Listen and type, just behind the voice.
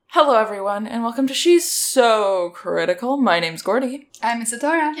Hello everyone, and welcome to She's So Critical. My name's Gordy. I'm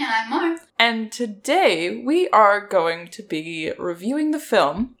Isadora. And I'm Mar. And today we are going to be reviewing the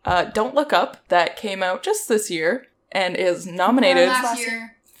film, Don't Look Up, that came out just this year, and is nominated... Last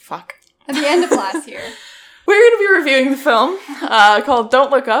year. Fuck. At the end of last year. We're going to be reviewing the film, called Don't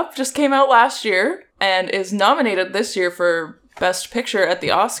Look Up, just came out last year, and is nominated this year for Best Picture at the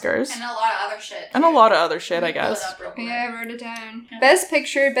Oscars. And a lot of other shit. And a lot of other shit, I guess. Yeah, I wrote it down. Yeah. Best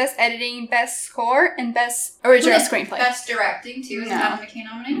Picture, Best Editing, Best Score, and Best Original Screenplay. Best Directing, too. Is Adam McKay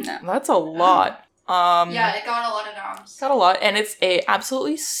nominated? No. That's a lot. Yeah, it got a lot of noms. Got a lot, and it's a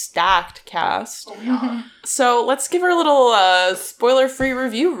absolutely stacked cast. Oh, yeah. So let's give her a little spoiler-free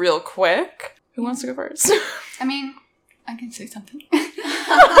review real quick. Who wants to go first? I mean, I can say something.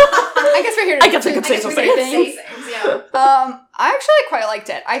 I guess we're here to say something. Yeah. I actually quite liked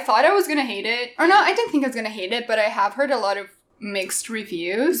it. I thought I was gonna hate it. Or no, I didn't think I was gonna hate it, but I have heard a lot of mixed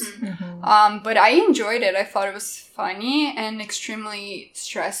reviews. Mm-hmm. But I enjoyed it. I thought it was funny and extremely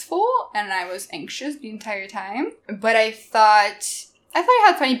stressful, and I was anxious the entire time. But I thought it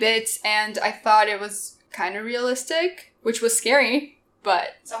had funny bits, and I thought it was kind of realistic, which was scary,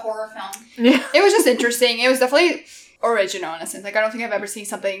 but It's a horror film. Yeah. it was just interesting. It was definitely original in a sense. Like, I don't think I've ever seen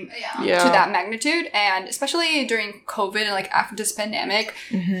something Yeah. to that magnitude, and especially during COVID and like after this pandemic,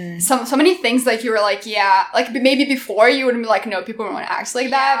 Mm-hmm. so many things like you were like, yeah, like maybe before you would be like, no, people don't want to act like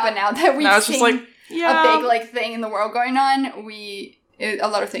that, Yeah. but now that we've Now it's seen just like, yeah. a big like thing in the world going on, a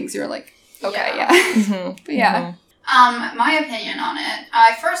lot of things you're like, okay, Yeah. yeah. Mm-hmm. But yeah. My opinion on it.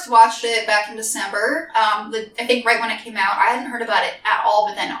 I first watched it back in December. I think right when it came out. I hadn't heard about it at all,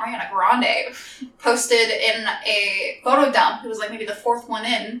 but then Ariana Grande posted in a photo dump. It was like maybe the fourth one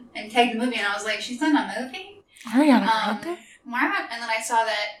in, and tagged the movie, and I was like, she's in a movie? Ariana Grande? Why not? And then I saw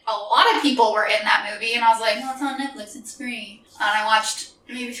that a lot of people were in that movie, and I was like, well, it's on Netflix, it's free. And I watched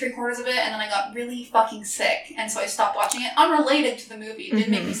maybe 3/4 of it, and then I got really fucking sick, and so I stopped watching it. Unrelated to the movie, it did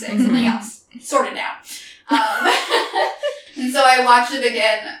make me sick, something else. Sorted out. And so I watched it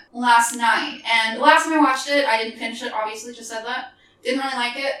again last night, and the last time I watched it, I didn't finish it, obviously, just said that. Didn't really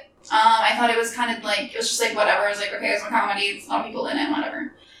like it. I thought it was kind of like, it was just like whatever, it was like, okay, it's a comedy, it's a lot of people in it,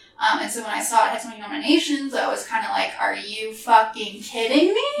 whatever. And so when I saw it had so many nominations, I was kind of like, are you fucking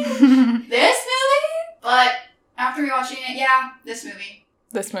kidding me? This movie? But after rewatching it, yeah, this movie.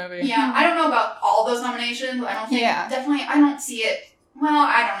 This movie. Yeah, I don't know about all those nominations. I don't think, Yeah. definitely, I don't see it. Well,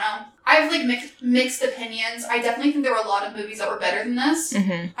 I don't know. I have like mixed opinions. I definitely think there were a lot of movies that were better than this.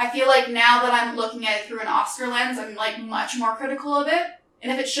 Mm-hmm. I feel like now that I'm looking at it through an Oscar lens, I'm like much more critical of it,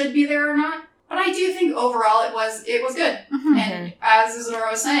 and if it should be there or not. But I do think overall it was good. Mhm. And as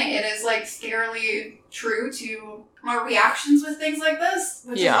Isadora was saying, it is like scarily true to our reactions with things like this,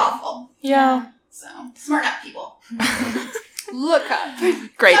 which is awful. Yeah. So smart up, people. Look up.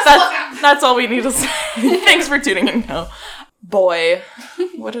 Great. Just look up. That's all we need to say. Thanks for tuning in now. Boy,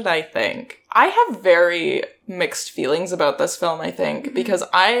 what did I think? I have very mixed feelings about this film, I think, because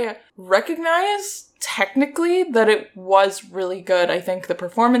I recognize technically that it was really good. I think the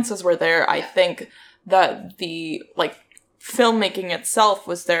performances were there. I think that the, like, filmmaking itself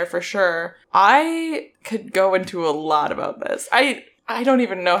was there for sure. I could go into a lot about this. I don't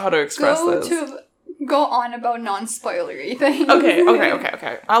even know how to express this. Go on about non-spoilery things.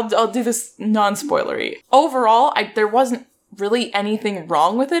 Okay. I'll do this non-spoilery. Overall, there wasn't really anything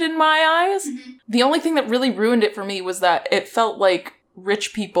wrong with it in my eyes. Mm-hmm. The only thing that really ruined it for me was that it felt like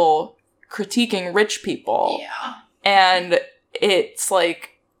rich people critiquing rich people. Yeah. And it's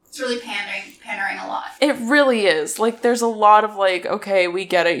like... It's really pandering a lot. It really is. Like, there's a lot of like, okay, we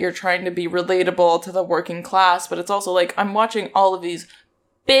get it, you're trying to be relatable to the working class, but it's also like, I'm watching all of these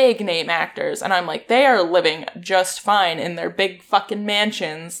big name actors, and I'm like, they are living just fine in their big fucking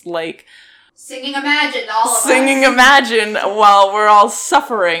mansions, like... Singing Imagine, all of us. Singing Imagine while we're all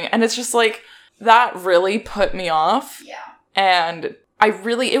suffering. And it's just like, that really put me off. Yeah. And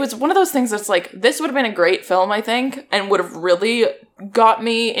it was one of those things that's like, this would have been a great film, I think, and would have really got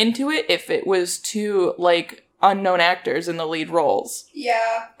me into it if it was two, like, unknown actors in the lead roles.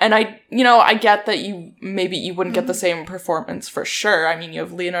 Yeah. And I get that you wouldn't get the same performance for sure. I mean, you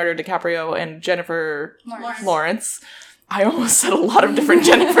have Leonardo DiCaprio and Jennifer Lawrence. I almost said a lot of different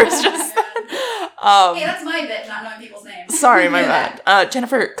Jennifers just then. Hey, that's my bit, not knowing people's names. Sorry, my bad.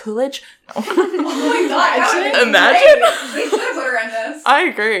 Jennifer Coolidge? No. Oh my god, that would Imagine. We should have put her in this. I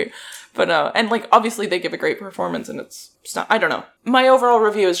agree. But no, and like, obviously they give a great performance and it's not, I don't know. My overall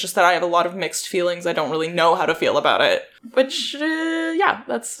review is just that I have a lot of mixed feelings. I don't really know how to feel about it. Which, yeah,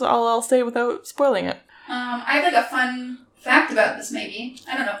 that's all I'll say without spoiling it. I have like a fun fact about this maybe.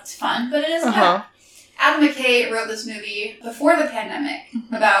 I don't know if it's fun, but it is. Uh-huh. Adam McKay wrote this movie before the pandemic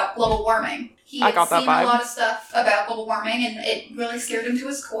about global warming. He had seen a lot of stuff about global warming, and it really scared him to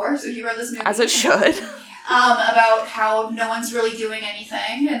his core, so he wrote this movie. As it should. About how no one's really doing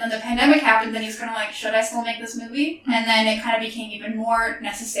anything. And then the pandemic happened, and he was kind of like, should I still make this movie? And then it kind of became even more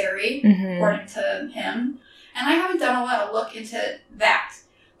necessary, according to him. And I haven't done a lot of look into that.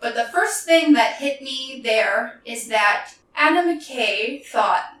 But the first thing that hit me there is that Adam McKay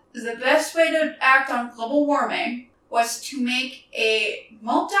thought the best way to act on global warming was to make a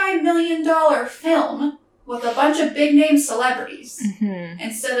multi-million-dollar film with a bunch of big-name celebrities.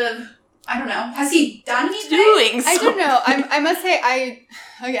 Instead of, I don't know, has he done anything? I don't know. I must say,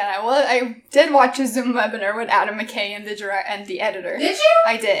 I did watch a Zoom webinar with Adam McKay and the editor. Did you?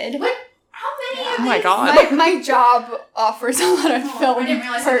 I did. What? How many of these? Oh my god. My job offers a lot of film I didn't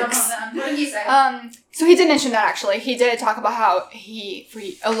realize perks. I don't know them. What did he say? So he did mention that, actually. He did talk about how for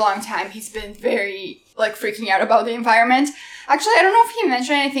a long time, he's been very, freaking out about the environment. Actually, I don't know if he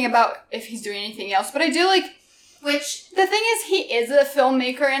mentioned anything about if he's doing anything else, but I do, Which... The thing is, he is a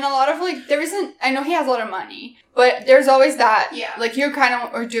filmmaker, and a lot of, there isn't... I know he has a lot of money, but there's always that, you're kind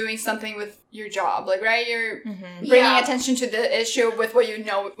of are doing something with your job, right? You're bringing attention to the issue with what you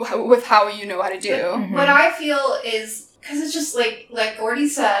know, with how you know how to do. What I feel is... Because it's just like Gordy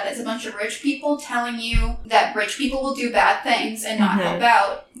said, it's a bunch of rich people telling you that rich people will do bad things and not help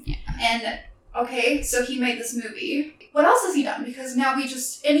out. Yeah. And, okay, so he made this movie. What else has he done? Because now we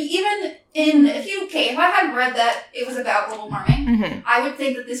just... And even if I had read that it was about global warming, I would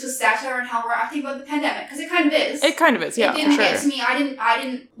think that this was satire on how we're acting about the pandemic. Because it kind of is. It kind of is, yeah, It didn't get to me. I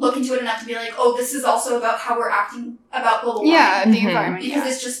didn't look into it enough to be like, oh, this is also about how we're acting about global warming. Yeah, the environment.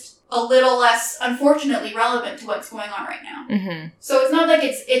 Because it's just a little less, unfortunately, relevant to what's going on right now. So it's not like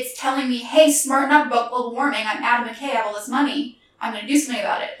it's telling me, hey, smarten up about global warming. I'm Adam McKay, I have all this money. I'm going to do something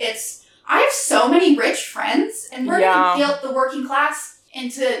about it. It's, I have so many rich friends, and we're going to guilt the working class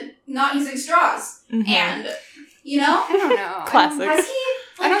into not using straws. And, I don't know. Classic. Has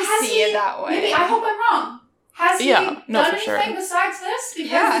he... I don't see it that way. Maybe, I hope I'm wrong. Has he done anything besides this?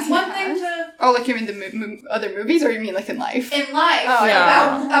 Because it's one thing to... Oh, you mean the other movies, or you mean in life? In life. Oh,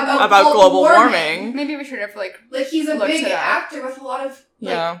 yeah. About global warming. Maybe we should have, he's a big actor with a lot of,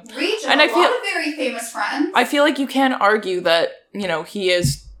 reach and a lot of very famous friends. I feel like you can argue that, he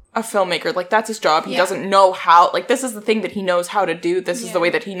is a filmmaker. That's his job. He doesn't know how... this is the thing that he knows how to do. This is the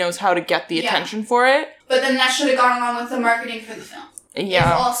way that he knows how to get the attention for it. But then that should have gone along with the marketing for the film.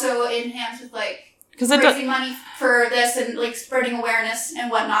 Yeah. It's also enhanced with, because raising money for this and spreading awareness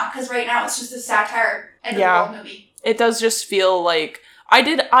and whatnot, because right now it's just a satire and a world movie. It does just feel like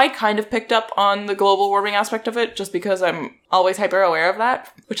I kind of picked up on the global warming aspect of it just because I'm always hyper aware of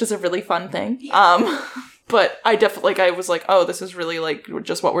that, which is a really fun thing. But I definitely I was like, oh, this is really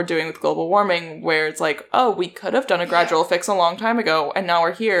just what we're doing with global warming, where it's like, oh, we could have done a gradual fix a long time ago, and now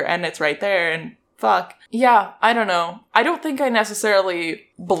we're here and it's right there, and fuck. Yeah, I don't know. I don't think I necessarily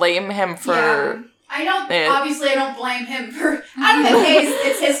blame him for obviously I don't blame him for Adam McKay.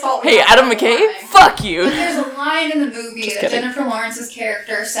 It's his fault. Hey, Adam McKay, fuck you. But there's a line in the movie that Jennifer Lawrence's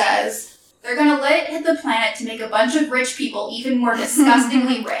character says, they're gonna let it hit the planet to make a bunch of rich people even more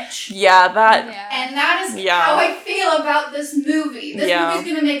disgustingly rich. Yeah, that... And that is how I feel about this movie. This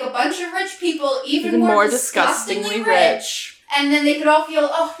movie's gonna make a bunch of rich people even more disgustingly rich. And then they could all feel,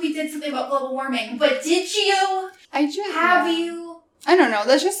 oh, we did something about global warming. But did you? Have you? I don't know.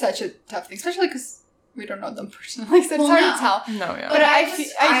 That's just such a tough thing, especially because we don't know them personally, so it's hard to tell. No, yeah. But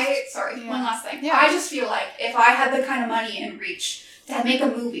one last thing. Yeah. I just feel like if I had the kind of money and reach to make a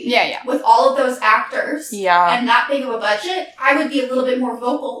movie with all of those actors and that big of a budget, I would be a little bit more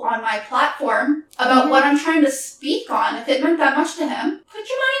vocal on my platform about what I'm trying to speak on. If it meant that much to him, put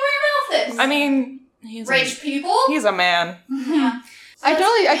your money where your mouth is. I mean... people? He's a man. Yeah. So I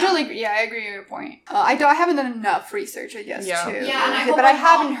totally agree. Yeah, I agree with your point. I haven't done enough research, I guess, too. Yeah, and I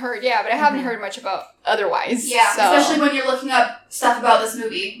haven't heard. Yeah, but I haven't heard much about otherwise. Yeah, so. Especially when you're looking up stuff about this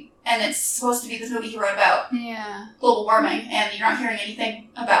movie, and it's supposed to be this movie he wrote about global warming, and you're not hearing anything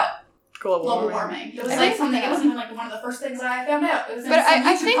about global warming. It was something. It wasn't even one of the first things that I found out. It was in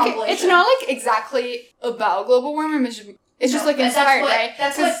I think it's not exactly about global warming. It's just inspired, right?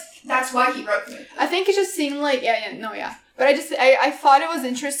 That's why he wrote the movie. I think it just seemed like But I thought it was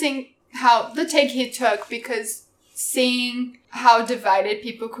interesting how the take he took, because seeing how divided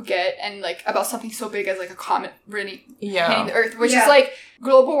people could get and about something so big as a comet really hitting the Earth, which is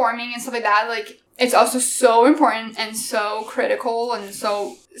global warming and stuff like that. It's also so important and so critical and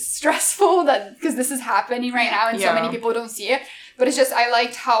so stressful that because this is happening right now and so many people don't see it. But it's just, I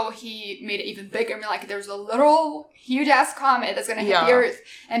liked how he made it even bigger. I mean, like, there's a little huge-ass comet that's gonna hit the Earth,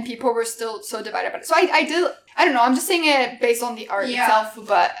 and people were still so divided about it. So I don't know, I'm just saying it based on the art itself,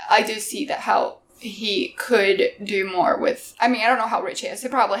 but I do see that how he could do more with, I mean, I don't know how rich he is. He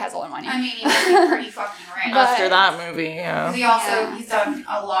probably has all the money. I mean, he's pretty fucking rich. After that movie, yeah. Because he's done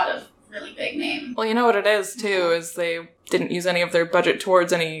a lot of really big names. Well, you know what it is, too, is they didn't use any of their budget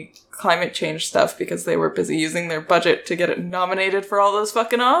towards any climate change stuff because they were busy using their budget to get it nominated for all those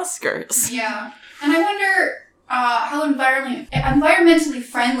fucking Oscars. Yeah. And I wonder how environmentally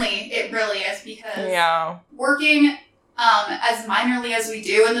friendly it really is, because working as minorly as we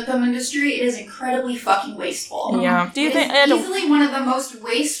do in the film industry, it is incredibly fucking wasteful. Yeah. Do you think it's easily one of the most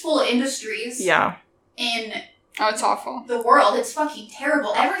wasteful industries in it's awful. The world. It's fucking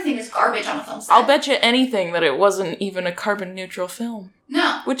terrible. Everything is garbage on a film set. I'll bet you anything that it wasn't even a carbon neutral film.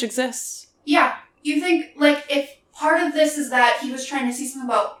 No. Which exists. Yeah. You think, like, if part of this is that he was trying to see something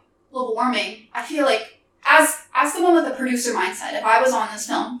about global warming, I feel like, as someone with a producer mindset, if I was on this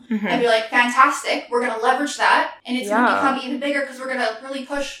film, I'd be like, fantastic, we're going to leverage that, and it's going to become even bigger because we're going to really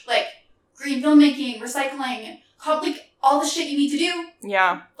push, like, green filmmaking, recycling, like, all the shit you need to do.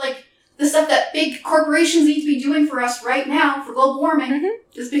 Yeah. Like, the stuff that big corporations need to be doing for us right now for global warming.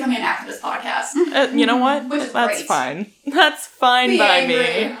 This is becoming an activist podcast. You know what? Which is That's great. fine. That's fine Be by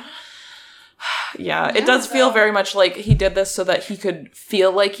angry. me. Yeah, it does feel very much like he did this so that he could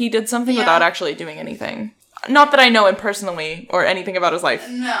feel like he did something without actually doing anything. Not that I know him personally or anything about his life.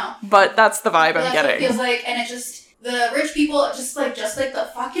 No. But that's the vibe I'm That's getting. what it feels like, and it just, the rich people, just like the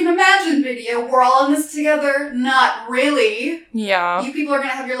fucking Imagine video, we're all in this together. Not really. Yeah. You people are gonna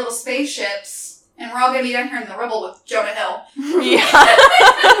have your little spaceships, and we're all gonna be down here in the rubble with Jonah Hill. Yeah.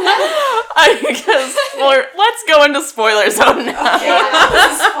 Let's go into spoiler zone now.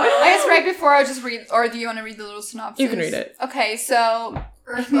 I guess right before I'll just read, or do you want to read the little synopsis? You can read it. Okay, so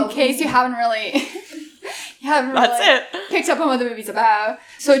in case you haven't really... That's it. picked up on what the movie's about.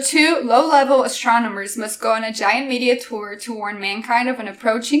 So 2 low-level astronomers must go on a giant media tour to warn mankind of an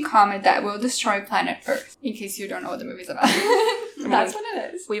approaching comet that will destroy planet Earth. In case you don't know what the movie's about. That's what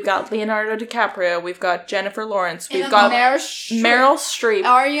it is. We've got Leonardo DiCaprio, we've got Jennifer Lawrence, we've And got Meryl Streep,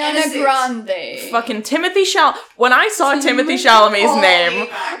 Ariana Grande. fucking Timothy Chalamet. When I saw Timothy Chalamet's name,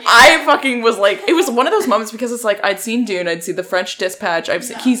 I fucking was like, it was one of those moments because it's like, I'd seen Dune, I'd seen The French Dispatch,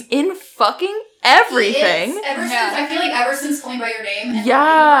 he's in fucking everything. I feel like ever since Call Me By Your Name,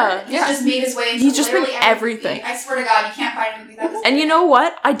 and He's just made his way into He's just been literally everything. I swear to God, you can't find a movie that was. And you know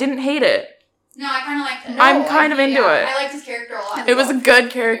what? I didn't hate it. No, I kind of liked it. I'm kind of into it. I liked his character a lot. It was a good It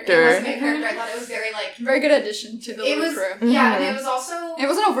was character. a good character. I thought it was very like. Very good addition to the little crew. Yeah, and it was also. It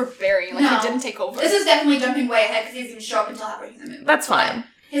wasn't overbearing. Like, No. it didn't take over. This is definitely jumping way ahead because he doesn't even show up until halfway through the movie. That's But fine.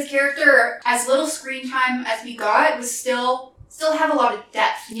 his character, as little screen time as we got, was still have a lot of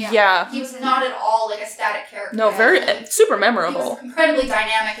depth. Yeah. He was not at all like a static character. No, very super He memorable. was incredibly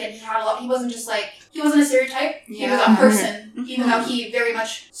dynamic, and he had a lot. He wasn't just like he wasn't a stereotype. He was Yeah. a person, even though he very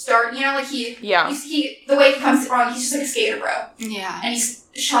much started. You know, like he the way he comes around, he's just like a skater bro, Yeah. and he's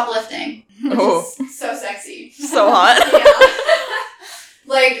shoplifting. Which Oh. is so sexy, So hot. Yeah.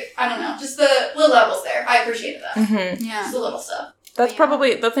 Like I don't know, just the little levels there. I appreciated that. Mm-hmm. Yeah. Just the little stuff. That's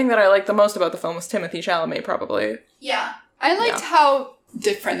probably the thing that I like the most about the film was Timothy Chalamet, probably. Yeah. I liked how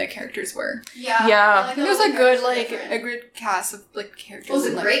different the characters were. Yeah. Yeah. I like It was that a the good, characters like, were different. a good cast of, like, characters. It was a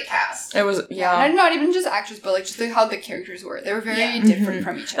and, like, great cast. It was And not even just actors, but, like, just how the characters were. They were very different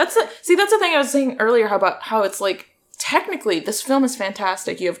from each other. That's the thing I was saying earlier about how it's like technically this film is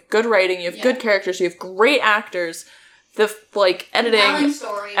fantastic. You have good writing, you have good characters, you have great actors. The like editing,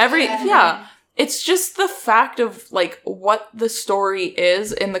 Story, it's just the fact of like what the story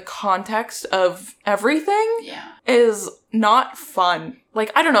is in the context of everything is not fun.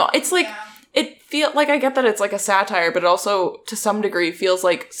 Like I don't know, it's like it feel like I get that it's like a satire, but it also to some degree feels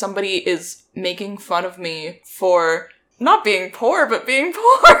like somebody is making fun of me for not being poor, but being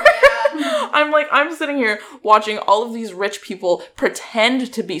poor. I'm sitting here watching all of these rich people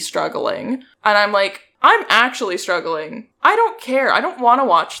pretend to be struggling, and I'm like, I'm actually struggling. I don't care. I don't want to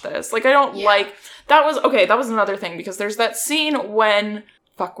watch this. Like, I don't like... That was another thing, because there's that scene when...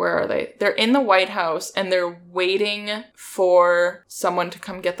 Fuck, where are they? They're in the White House, and they're waiting for someone to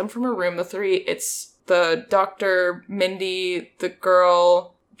come get them from a room. The three, it's the Dr. Mindy, the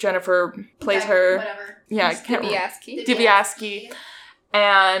girl, Jennifer plays her. Whatever. Yeah, I can't remember. Dibiasky.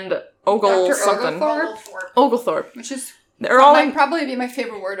 And Ogle Dr. something. Oglethorpe? Oglethorpe. Which is... They're all might probably be my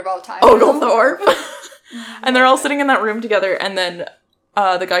favorite word of all time. Oglethorpe. And they're all sitting in that room together, and then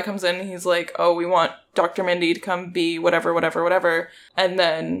the guy comes in, and he's like, oh, we want Dr. Mindy to come be whatever. And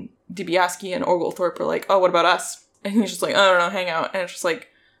then Dibiasky and Oglethorpe are like, oh, what about us? And he's just like, I don't know, hang out. And it's just like,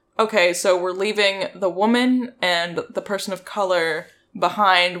 okay, so we're leaving the woman and the person of color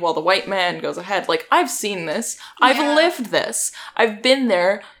behind while the white man goes ahead. Like, I've seen this. I've lived this. I've been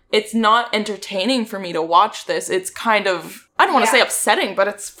there. It's not entertaining for me to watch this. It's kind of, I don't want to say upsetting, but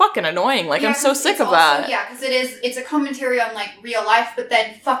it's fucking annoying. Like, I'm so sick of that. Yeah, because it's a commentary on, like, real life, but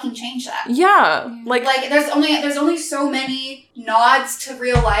then fucking change that. Yeah. Like, there's only so many nods to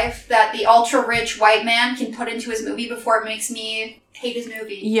real life that the ultra-rich white man can put into his movie before it makes me hate his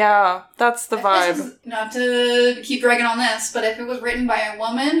movie. Yeah, that's the vibe. This is, not to keep dragging on this, but if it was written by a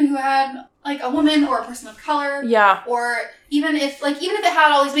woman who had, like, a woman or a person of color. Yeah. Or even if it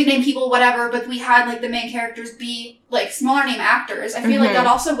had all these big name people, whatever, but we had, like, the main characters be, like, smaller name actors, I feel like that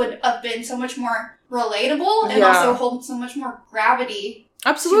also would have been so much more relatable and also hold so much more gravity.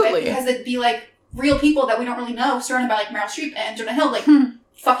 Absolutely. To it, because it'd be, like, real people that we don't really know surrounded by, like, Meryl Streep and Jonah Hill, like,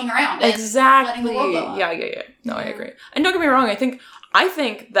 fucking around. Exactly. And letting the world go on. Yeah. No, I agree. And don't get me wrong, I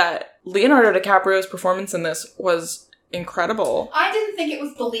think that Leonardo DiCaprio's performance in this was incredible. I didn't think it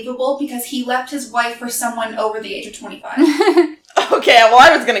was believable because he left his wife for someone over the age of 25. Okay, well,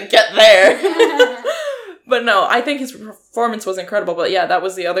 I was gonna get there. But no, I think his performance was incredible. But yeah, that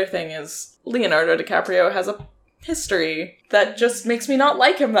was the other thing is Leonardo DiCaprio has a history that just makes me not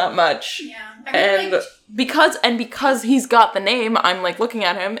like him that much. Yeah. And because he's got the name, I'm like looking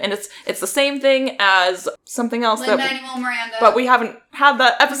at him and it's the same thing as something else Lin-Manuel Miranda. but we haven't had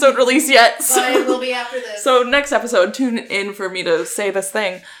that episode released yet. But it will be after this. So next episode, tune in for me to say this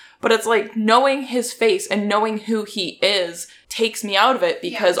thing. But it's like knowing his face and knowing who he is takes me out of it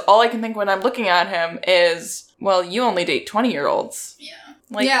because all I can think when I'm looking at him is, well, you only date 20-year-olds. Yeah.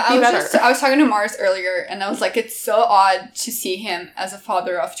 Like, I was talking to Mars earlier, and I was like, it's so odd to see him as a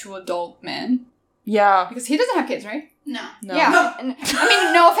father of two adult men. Yeah. Because he doesn't have kids, right? No. Yeah. And, I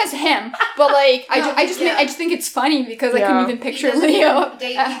mean, no offense to him, but like, I just think it's funny because I can even picture Leo.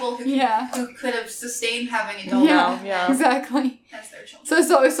 Date people who could have sustained having adult Yeah. Exactly. as their children.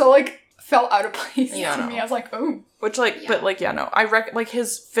 So it's so like felt out of place Yeah, to me. I was like, oh. Which but like, yeah, no. I like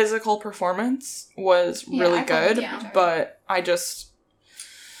his physical performance was really good, but I just...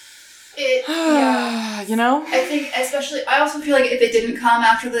 you know? I think I also feel like if it didn't come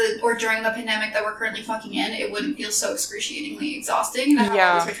after or during the pandemic that we're currently fucking in, it wouldn't feel so excruciatingly exhausting to have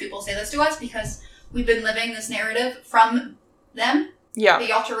all these rich people say this to us because we've been living this narrative from them,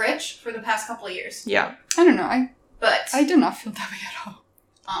 the ultra-rich, for the past couple of years. Yeah. I don't know, But I do not feel that way at all.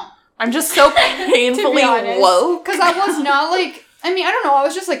 Oh. I'm just so painfully woke. Because I was not like, I mean, I don't know, I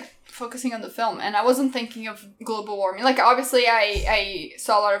was just like focusing on the film and I wasn't thinking of global warming. Like, obviously I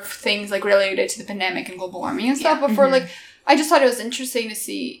saw a lot of things like related to the pandemic and global warming and stuff, but for like, I just thought it was interesting to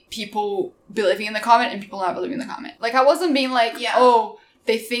see people believing in the comment and people not believing in the comment. Like, I wasn't being like, oh,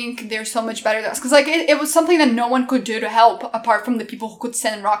 they think they're so much better than us. Because, like, it was something that no one could do to help apart from the people who could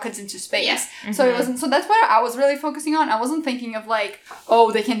send rockets into space. Yeah. So it wasn't, so that's what I was really focusing on. I wasn't thinking of, like,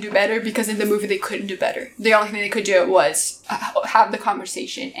 oh, they can do better because in the movie they couldn't do better. The only thing they could do was have the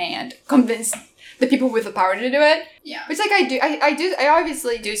conversation and convince the people with the power to do it. Yeah. Which, like, I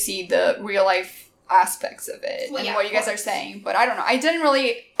obviously do see the real life aspects of it and what you guys are saying, but I don't know. I didn't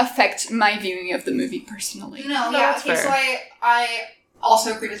really affect my viewing of the movie personally. No, okay, so I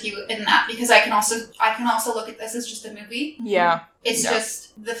also agree with you in that because I can also look at this as just a movie. Yeah. It's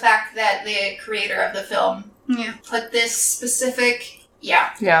just the fact that the creator of the film put this specific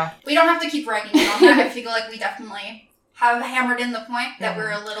Yeah. We don't have to keep ragging on that. I feel like we definitely have hammered in the point that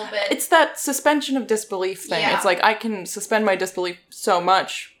we're a little bit... It's that suspension of disbelief thing. Yeah. It's like, I can suspend my disbelief so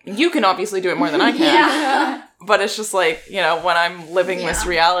much. You can obviously do it more than I can. But it's just like, you know, when I'm living this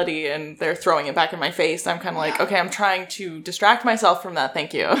reality and they're throwing it back in my face, I'm kind of like, okay, I'm trying to distract myself from that.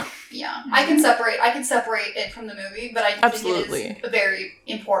 Thank you. Yeah. I can separate it from the movie, but I think it is very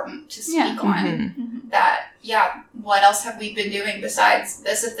important to speak on that. Yeah, what else have we been doing besides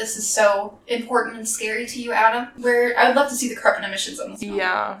this? If this is so important and scary to you, Adam, I would love to see the carbon emissions on this film.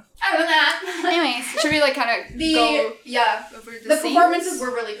 Yeah. Other than that. Anyways, should we like kind of go over the scenes? Performances were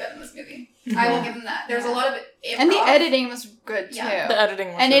really good in this movie. I will give them that. There's a lot of improv. And the editing was good too. Yeah. The editing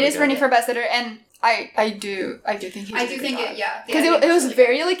was and really it is good. running for Best Editor, and I do think he did a good job. Because it was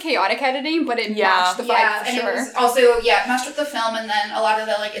very like chaotic editing, but it matched the vibe for and sure. it was also matched with the film, and then a lot of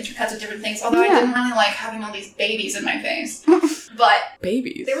the like intercuts of different things. Although I didn't really like having all these babies in my face, but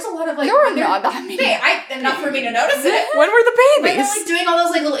babies. There was a lot of like there were not that many. Enough for me to notice it. When were the When babies? they're like doing all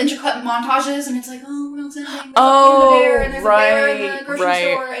those like little intricate montages, and it's like, oh, Will's ending. Oh, bear, and there's a bear in the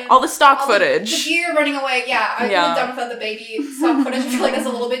grocery store, and all the stock all footage. The deer running away. Yeah, I went down without the baby stock footage. I feel like that's a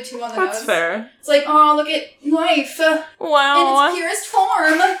little bit too on the nose. That's fair. It's like, oh, look at life Wow. in its purest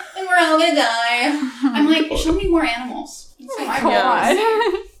form, and we're all gonna die. I'm like, show me more animals. That's what I Yeah.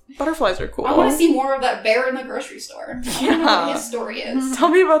 want. Butterflies are cool. I want to see more of that bear in the grocery store. I want to know Yeah. what his story is. Tell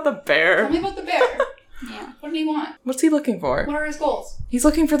me about the Tell bear. me about the bear. Yeah. What did he want? What's he looking for? What are his goals? He's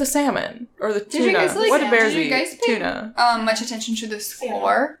looking for the salmon. Or the Did you tuna. guys like- What do bears did you eat? guys pay- Tuna. Much attention to the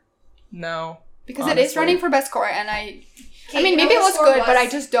score. No. Because it is Honestly. running for best score, and I Okay, mean, you know maybe it the was score good, but I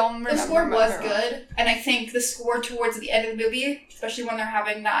just don't remember. The score was remember. good, and I think the score towards the end of the movie, especially when they're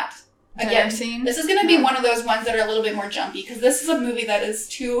having that Dinner again, scene? this is going to be one of those ones that are a little bit more jumpy because this is a movie that is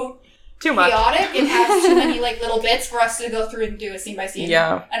too Too much. chaotic. It has too many like little bits for us to go through and do a scene by scene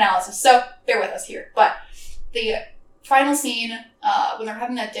Yeah. analysis. So bear with us here. But the final scene, when they're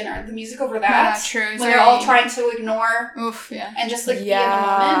having that dinner, the music over that, Yeah, true. when they're all trying to ignore Oof, yeah. and just like be in Yeah.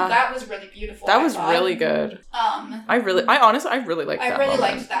 the moment, that was really beautiful. That I was thought. really good. I honestly really liked that I really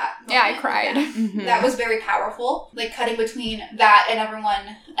moment. liked that. Yeah, I moment. cried. Yeah. Mhm. That was very powerful. Like cutting between that and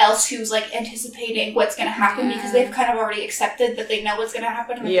everyone else who's like anticipating what's going to happen Yeah. because they've kind of already accepted that they know what's going to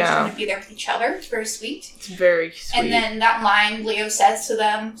happen and they're just Yeah. trying to be there with each other. It's very sweet. It's very sweet. And then that line Leo says to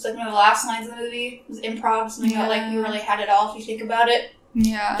them, it's like one of the last lines of the movie. It was improv, something that like you really had it all if you think about it.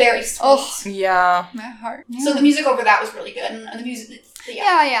 Yeah. Very sweet. Oh. yeah. My heart. Yeah. So the music over that was really good, and the music,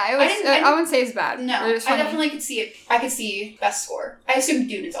 yeah. Yeah, it was. didn't- I I wouldn't say it's bad. No, It was I funny. definitely could see it. I could see best score. I assume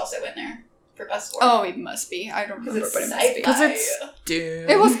Dune is also in there for best score. Oh, it must be. I don't remember, Because but it's it must be. sci-fi. Because it's Dune.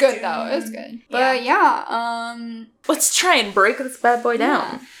 It was good though. It was good. But yeah. Let's try and break this bad boy Yeah.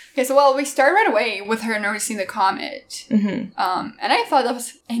 down. Okay, so we start right away with her noticing the comet. Mm-hmm. And I thought that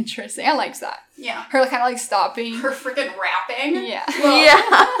was interesting. I liked that. Yeah. Her kind of like stopping. Her freaking rapping. Yeah. Well,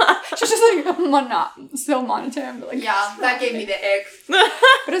 Yeah. She's just like so monotone. But like, Yeah, that gave me the ick.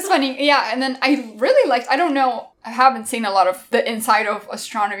 But it's funny. Yeah, and then I really liked, I don't know, I haven't seen a lot of the inside of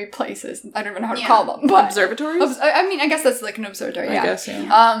astronomy places. I don't even know how to Yeah. call them. But Observatories? I mean, I guess that's like an observatory, I yeah. guess,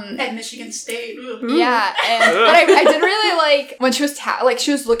 yeah. At Michigan State. Ugh. Yeah, but I did really like when she was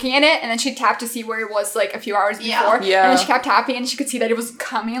she was looking at it and then she tapped to see where it was like a few hours before. Yeah. Yeah. And then she kept tapping and she could see that it was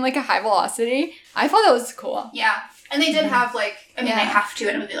coming in like a high velocity. I thought that was cool. Yeah. And they did have like, I mean, Yeah. they have to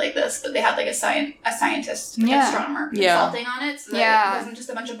in a movie like this, but they had like a scientist, Yeah. astronomer, Yeah. consulting on it, so that Yeah. it wasn't just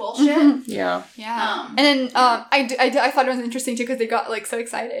a bunch of bullshit. Yeah. Yeah. Um, And then I thought it was interesting too because they got like so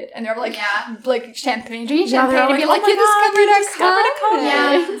excited and they were like Yeah. like champagne drinking Yeah, champagne they're and be like, like, "Oh you my God, we discovered a comet."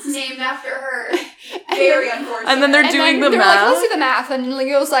 Yeah, it's named after her. Very unfortunate. And then they're And doing then the they're like, math. let's do the math. And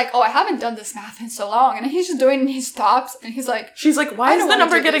Leo's like, oh, I haven't done this math in so long. And he's just doing it and he stops and he's like, She's like, why I is don't the wanna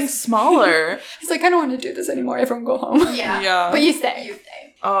number do getting this. smaller? I don't want to do this anymore. Everyone go home. Yeah. Yeah. But you stay. You stay.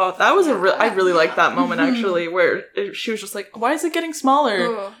 Oh, that was I really liked that moment Mm-hmm. actually, where she was just like, why is it getting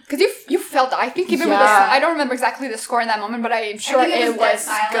smaller? Because you felt, I think even with Yeah. I don't remember exactly the score in that moment, but I'm sure I think it dead was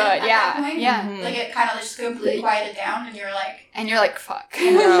silent good. at that Yeah. point. Yeah. Mhm. Like it kind of just completely quieted down, and you're like, And you're like, fuck.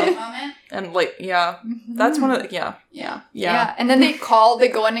 in Yeah. that moment. And like, yeah, that's one of the, yeah. Yeah. And then they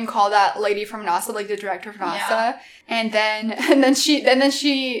go in and call that lady from NASA, like the director of NASA. Yeah. And then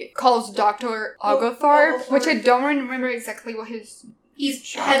she calls Dr. Oglethorpe, which I don't remember exactly what his.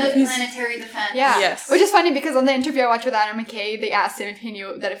 He's head of planetary defense. Yeah. Yes. Which is funny because on the interview I watched with Adam McKay, they asked him if he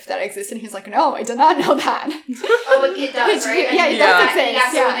knew that if that existed, and he's like, no, I did not know that. Oh, it does, right? Yeah, And it does yeah, exist,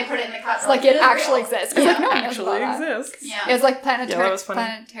 Yeah, so yeah. when they put it in the cuts, It's like it is actually real. exists. It's Yeah. like, no one knows Actually about that. exists. Yeah. It was like Yeah, that was funny.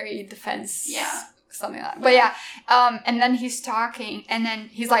 planetary defense. Yeah. Something like that. But yeah, and then he's talking, and then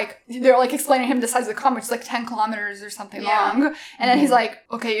he's like, they're like explaining to him the size of the comet, which is like 10 kilometers or something Yeah. long. And then he's like,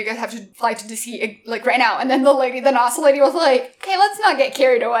 okay, you guys have to fly to DC like right now. And then the NASA lady was like, okay, let's not get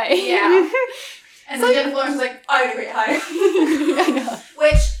carried away. Yeah. And then Jennifer Lawrence was like, I agree, hi. I know.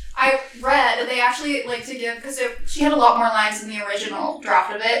 Which I read, they actually like to give, because she had a lot more lines in the original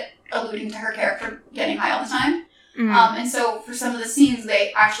draft of it, alluding to her character getting high all the time. Mm. And so for some of the scenes,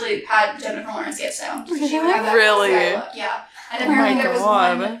 they actually had Jennifer Lawrence get stoned. So she would have that Really? sky look, yeah. And Oh my apparently there was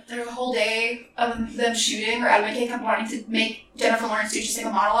God. there was a whole day of them shooting, or Adam McKay kept wanting to make Jennifer Lawrence do just like a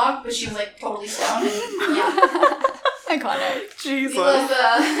monologue, but she was like totally stoned. Yeah. Iconic. Jesus. We love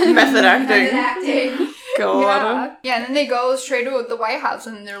Method acting. Method acting. God. Yeah, and then they go straight to the White House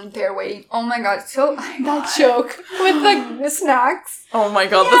and they're there waiting. Oh my god, so my that God. joke with the snacks. Oh my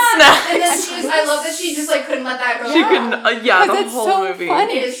god, Yeah. the snacks. And then she was, I love that she just like couldn't let that go. She Yeah. couldn't, the Because it's whole so movie.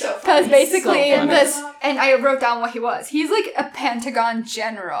 funny. It is so Because funny. basically So in funny. this, and I wrote down what he was. He's like a Pentagon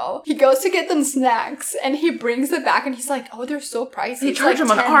general. He goes to get them snacks and he brings it back and he's like, oh, they're so pricey. They It's charge like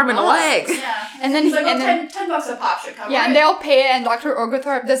him an arm and a $10. leg. Yeah. And then He's like, and oh, then 10 bucks a pop should cover yeah, it. and they all pay it, and Dr.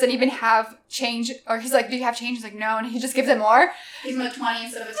 Oglethorpe doesn't even have change, or he's like, do you have change? He's like, no, and he just gives them more. Gives him a 20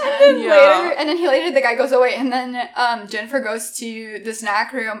 instead of a And 10. then Yeah. later, the guy goes away, and then Jennifer goes to the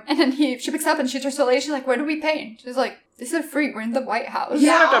snack room, and then she picks up and she turns to the lady, she's like, what do we pay? And she's like, this is a freak. We're in the White House. You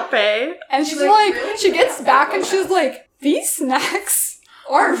don't have to pay. And She's she's like, like, really? she gets Yeah, back go and she's fast. like, these snacks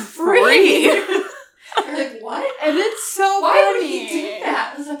are free. You're like, what? And it's so Why funny. would he do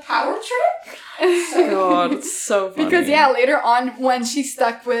that? Was it a power trick? God, it's so funny. Because yeah, later on when she's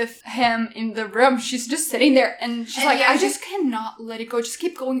stuck with him in the room, she's just sitting there and she's And like, yeah, I she- just cannot let it go. Just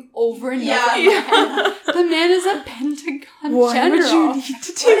keep going over and Yeah. over. in my head. The man is a Pentagon Why general. would you need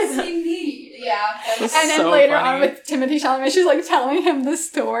to What do does that? he need? Yeah. That's And then so later funny. on with Timothy Chalamet, she's like telling him the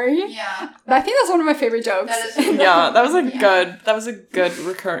story. Yeah. But I think that's one of my favorite jokes. That is- Yeah, that was a Yeah. good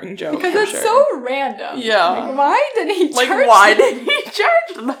recurring joke. because for it's sure. so random. Yeah. Like, why did he Like, charge why them? did he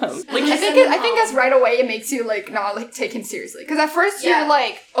charge them? Like, I think that's right away. It makes you like not like take him seriously because at first Yeah. you're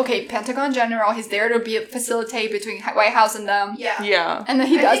like, okay, Pentagon general, he's there to be facilitate between White House and them, Yeah. yeah. and then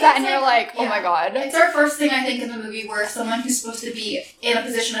he I does think that, it's and you're like, oh yeah. my god, It's our first thing, I think, in the movie where someone who's supposed to be in a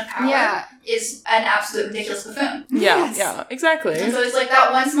position of power yeah, is an absolute ridiculous buffoon. Yeah, Yes. yeah, exactly. And so it's like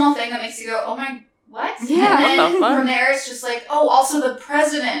that one small thing that makes you go, oh my, what? Yeah. And then What the fuck? from there, it's just like, oh, also the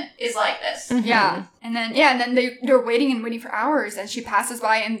president is like this. Mhm. yeah, and then they're waiting and waiting for hours, and she passes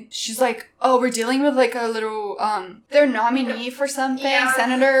by, and she's like, oh, we're dealing with like a little their nominee for something, Yeah.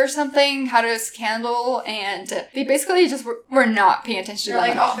 senator or something, had a scandal, and they basically just were not paying attention to They're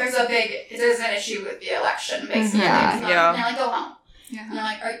them. like, oh, there's an issue with the election, basically. Yeah. It's not- Yeah. And they're like, go home. And yeah. they're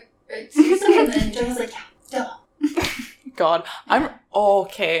like, are you seriously? And then Jonah's like, yeah, go. God, I'm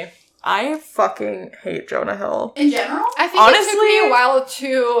okay. I fucking hate Jonah Hill. In general, I think it took me Honestly- a while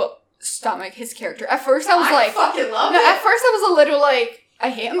to stomach his character. At first, I was like, fucking love no, it. at first I was a little like, I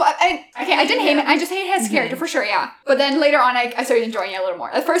hate him. I didn't hate him. him. I just hated his character for sure, yeah. But then later on, I started enjoying it a little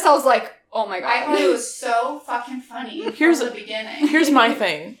more. At first, I was like, oh my I thought it god. was so fucking funny Here's- from the beginning. Here's my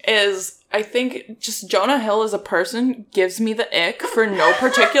thing is I think just Jonah Hill as a person gives me the ick for no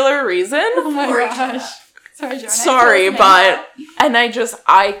particular reason. Oh my Poor gosh. Sorry, Jonah. Sorry, Close but and I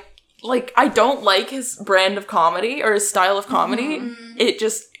don't like his brand of comedy or his style of comedy. Mhm. It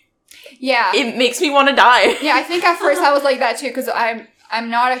just Yeah. it makes me want to die. Yeah, I think at first I was like that too, because I'm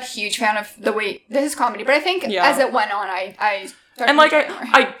not a huge fan of the way this is comedy. But I think Yeah. as it went on, I started And like enjoying it more.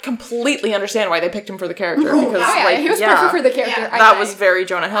 I completely understand why they picked him for the character Oh, because Oh yeah, like he was yeah, perfect for the character. Yeah, I that think. was very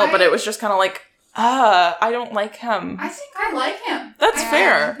Jonah Hill, but it was just kind of like I don't like him. I think I like him. That's Yeah,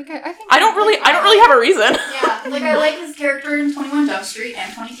 fair. I think I don't really have a reason. Yeah, like I like his character in 21 Jump Street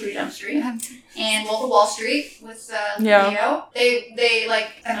and 23 Jump Street and Wolf of Wall Street with Yeah. Leo. They like,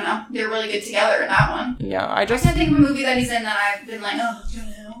 I don't know, they're really good together in that one. Yeah, I I just can't think of a movie that he's in that I've been like, oh,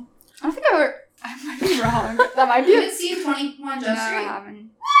 Jonah Hill. I don't think I might be wrong. That might be You a haven't seen 21 No, Jump I Street? haven't.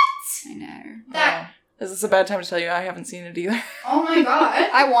 I know. That, is this a bad time to tell you I haven't seen it either? oh my god.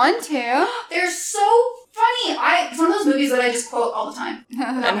 I want to. They're so funny. It's one of those movies that I just quote all the time.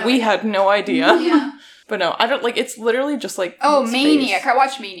 And we had no idea. Yeah. But no, I don't like it's literally just like Oh, his Maniac. face. I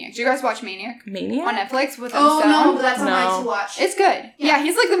watched Maniac. Do you guys watch Maniac? Maniac? On Netflix with Oh Emma no, Stone? but that's on No. mine to watch. It's good. Yeah,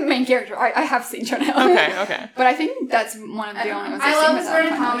 he's like the main character. I have seen Jonah Hill. Okay. But I think that's one of the only ones I've I love seen his without brand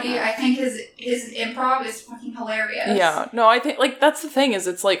of finding comedy. it. I think his improv is fucking hilarious. Yeah. No, I think like that's the thing is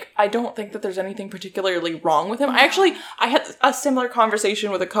it's like I don't think that there's anything particularly wrong with him. I had a similar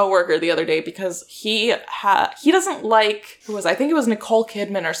conversation with a coworker the other day because he doesn't like I think it was Nicole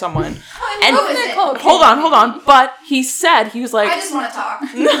Kidman or someone. And Who is it? Nicole hold on. But he said he was like I just want to talk.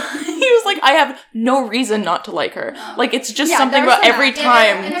 he was like I have no reason not to like her. No. Like it's just Yeah, something there's about some every act-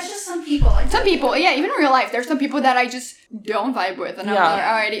 And time. it's just some people. Like Some people, yeah, even in real life, there's some people that I just don't vibe with, and Yeah. I'm like,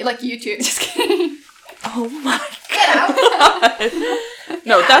 already, like you two. Just kidding. Oh my Get out. god.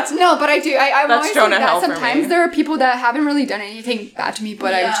 No, that's No, but I do. I'm That's always Jonah like that. Hill for Sometimes me. there are people that haven't really done anything bad to me,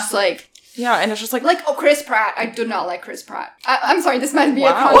 but I'm Yeah. just like and it's just like Chris Pratt. I do not like Chris Pratt. I'm sorry, this might be a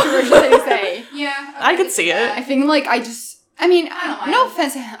Wow. controversial thing to say. Yeah. I could see it. I think like I mean, I don't mind. no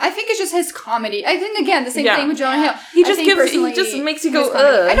offense to him. I think it's just his comedy. I think again the same Yeah. thing with Jonah Hill. He I just think gives- he personally just makes you go, his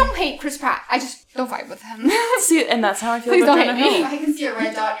comedy- ugh. I don't hate Chris Pratt. I just don't vibe with him. see, and that's how I feel Please about don't Jonah hate me. Hill. I can see a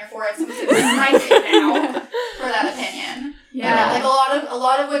red dot in your forehead. So this is my thing now for that opinion. Yeah. Like a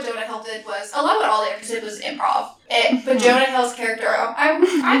lot of what Jonah Hill did was a lot of what all the actors did was improv. But Jonah Hill's character, I'm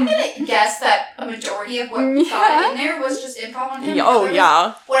gonna guess that a majority of what got in there was just improv on him. Yeah, oh There was-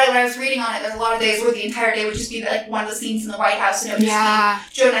 yeah. When I was reading on it, there's a lot of days where the entire day would just be like one of the scenes in the White House, and it would just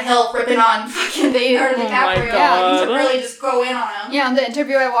be Jonah Hill ripping on fucking Leonardo Oh my DiCaprio. God. To really just go in on him. Yeah, in the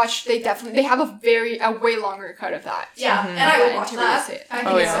interview I watched, they have a way longer cut of that. Yeah, Mhm. and I would That watch interview that. is it. I think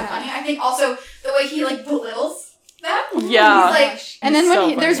Oh, it's so yeah. funny. I think also the way he like belittles them. Yeah. He's like, And then So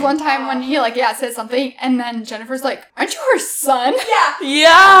when there's funny. one time when he says something, and then Jennifer's like, "Aren't you her son?" yeah.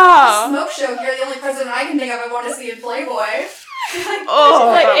 Yeah. Smoke show. You're the only president I can think of I want to see in Playboy.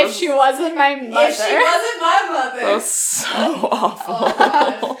 Oh, Like, that if was- she wasn't my mother. If she wasn't my mother. that was so awful. Oh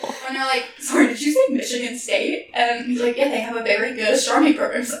my God. When they're like, sorry, did you say Michigan State? And he's like, yeah, they have a very good astronomy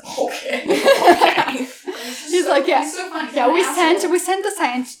program. It's like, okay. Okay. He's like, yeah. He's so funny. He's Yeah, an we asshole. sent the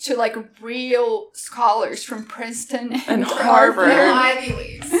science to like real scholars from Princeton And From Harvard. the Ivy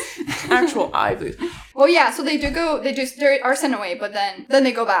Leagues. Actual Ivy. Well, yeah, so they are sent away, but then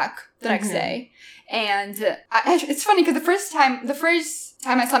they go back the next Mhm. day, and it's funny because the first time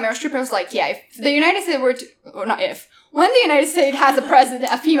I saw Meryl Streep, I was like, yeah, if the United States were to, or not if, when the United States has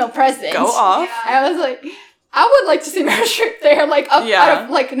a female president, Go off. Yeah. I was like, I would like to see Meryl Streep there, like, Yeah. out of,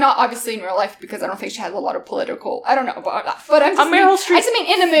 like, not obviously in real life, because I don't think she has a lot of political, I don't know about that, but I'm just Meryl I just mean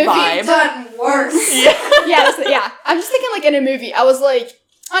in a movie. vibe. You've done worse. Yeah. yeah. I'm just thinking, like, in a movie, I was like,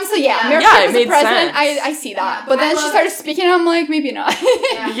 honestly, yeah, Yeah. Meryl Yeah, Streep it as the made president, sense. I see that. Yeah, But then I she love- started speaking, and I'm like, maybe not.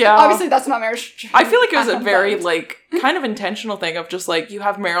 Yeah. Obviously, that's not Meryl Streep. I feel like it was a very, But- like, kind of intentional thing of just, like, you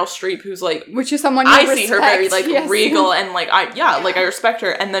have Meryl Streep who's, like, which is someone you I see her very, respect, like, yes. regal and, like, I respect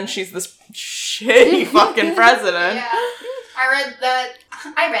her. And then she's this shitty fucking president. Yeah.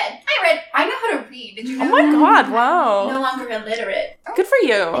 I know how to read. Did you know Oh my that? god, No wow. longer illiterate. Good for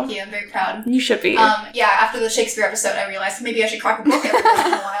Thank you. you, I'm very proud. You should be. Yeah, after the Shakespeare episode, I realized maybe I should crack a book every once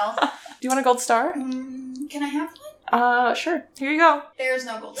in a while. Do you want a gold star? Can I have one? Sure. Here you go. There's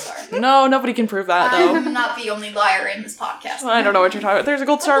no gold star. No, nobody can prove that, though. I'm not the only liar in this podcast. I don't know what you're talking about. There's a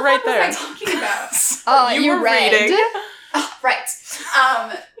gold star right there. What was I talking about? You were reading. Oh, right.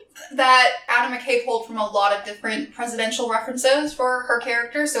 That Adam McKay pulled from a lot of different presidential references for her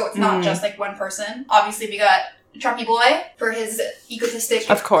character, so it's not just like one person. Obviously, we got Chucky Boy for his egotistic,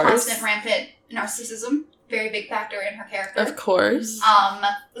 Of course. constant, rampant narcissism. Very big factor in her character. Of course.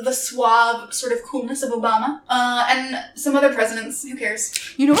 The suave sort of coolness of Obama, and some other presidents. Who cares?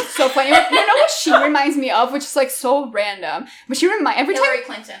 You know what's so funny? You know what she reminds me of, which is like so random. But she every time. Hillary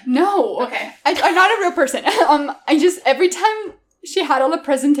Clinton. No. Okay. I'm not a real person. Every time she had all the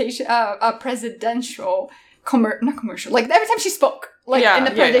presentation, presidential not commercial. Like every time she spoke, like Yeah, in the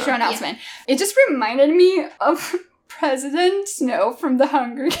yeah, presidential yeah. announcement, it just reminded me of President Snow from The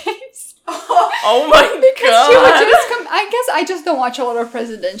Hunger Games. Oh my Because she would god. just come. I guess I just don't watch a lot of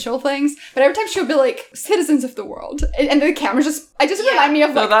presidential things, but every time she would be like "citizens of the world," and the camera remind me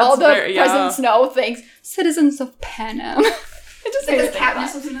of No, like that's all the very- yeah. President Snow things. Citizens of Panem. It just made me Because think of Katniss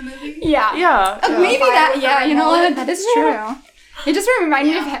that. was in the movie. Yeah. Yeah. Maybe Fire that. with Yeah. her You know mullet. what? That is Yeah. true. It just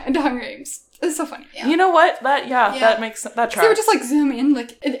reminded me Yeah. of The Hunger Games. It's so funny. Yeah. You know what? That Yeah. that makes that They tracks. would just like zoom in,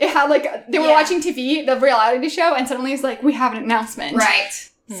 like it had like they were Yeah. watching TV, the reality show, and suddenly it's like we have an announcement. Right.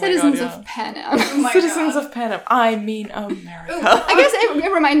 Oh my Citizens God, yeah. of Panem. Oh my Citizens God. of Panem. I mean America. I guess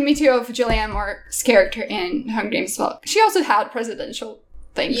it reminded me too of Julianne Moore's character in Hunger Games as well. She also had presidential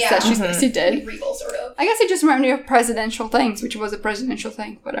things Yeah. that Mhm. she did. Like regal, sort of. I guess it just reminded me of presidential things, which was a presidential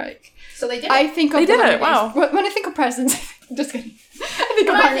thing. But So they did it. I think of They the did Hunger it, wow. Games. When I think of presidents, just kidding. I think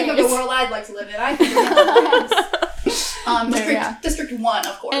When of I Hunger think of the Games. world I'd like to live in, I think of Hunger Games. There, yeah. District 1,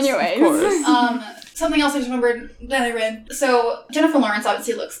 of course. Anyways. Of course. Something else I just remembered that I read. So, Jennifer Lawrence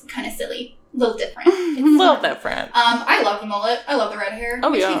obviously looks kind of silly. A little different. A little different. I love the mullet. I love the red hair. Oh,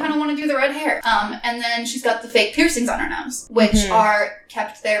 Makes yeah. me kind of want to do the red hair. And then she's got the fake piercings on her nose, which Mhm. are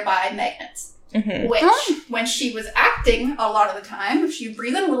kept there by magnets. Mhm. Which, Oh. when she was acting, a lot of the time, if she would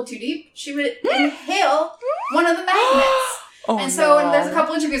breathe in a little too deep, she would inhale one of the magnets. Oh, And so no. there's a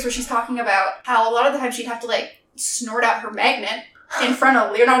couple interviews where she's talking about how a lot of the time she'd have to like snort out her magnet in front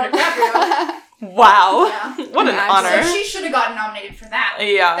of Leonardo DiCaprio. Wow. Yeah. What an Yeah, honor. So she should have gotten nominated for that.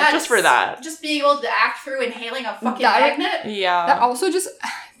 Yeah, That's- just for that. Just being able to act through inhaling a fucking That- magnet. Yeah. That also just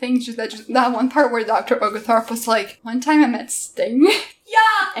that one part where Dr. Oglethorpe was like, one time I met Sting, Yeah.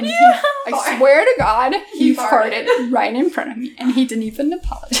 and I swear to God, he He farted. farted right in front of me, and he didn't even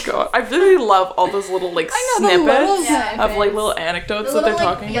apologize. God, I really love all those little like I know, the snippets little Yeah. of like snippets. little anecdotes The that they're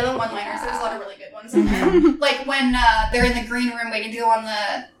little, talking. Yeah, the one-liners. There's a lot of really good ones in there. Like when they're in the green room waiting to go on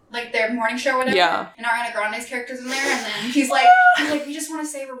their morning show or whatever. Yeah. And Ariana Grande's character's in there, and then he's like, we just want to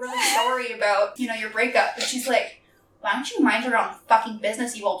say we're really sorry about, your breakup. And she's like, why don't you mind your own fucking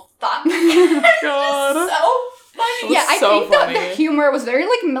business, you old fuck? God. So funny. Yeah, I so think the funny. humor was very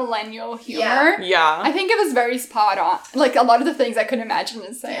like millennial humor. Yeah. I think it was very spot on. Like a lot of the things I could imagine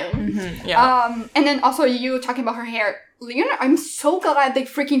it saying. Mhm, yeah. And then also you talking about her hair. Leonard, I'm so glad they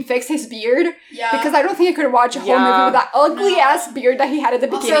freaking fixed his beard Yeah. because I don't think I could watch a whole Yeah. movie with that ugly No. ass beard that he had at the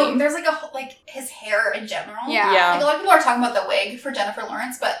Also, beginning. there's like his hair in general. Yeah. Yeah. Like a lot of people are talking about the wig for Jennifer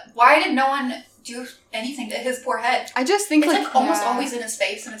Lawrence, but why did no one do anything to his poor head? I just think It's like like almost yeah. always in his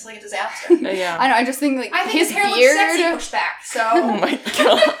face, and it's like a disaster. Yeah. I know. I just think like I think his his hair looks sexy beard. pushed back. Oh So my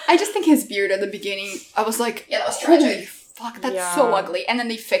god. I just think his beard at the beginning. I was like, yeah, that was holy tragic. fuck, that's Yeah. so ugly. And then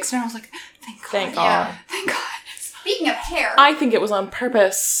they fixed it, and I was like, thank God. Thank God. Yeah. Thank God. Speaking of hair, I think it was on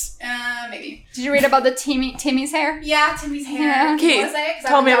purpose. maybe. Did you read about the Timmy's hair? Yeah, Timmy's hair. Yeah. Do you Okay, wanna say it? 'Cause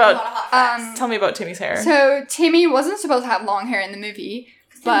tell I've me got a about- lot of hot facts. Tell me about Timmy's hair. So Timmy wasn't supposed to have long hair in the movie,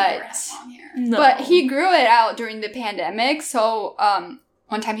 Timmy never but has long hair. No. but he grew it out during the pandemic. So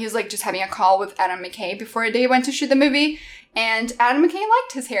one time he was like just having a call with Adam McKay before they went to shoot the movie, and Adam McKay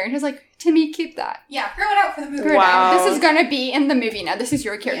liked his hair, and he was like, Timmy, keep that. Yeah, grow it out for the movie. Grow it Wow. out. This is gonna be in the movie now. This is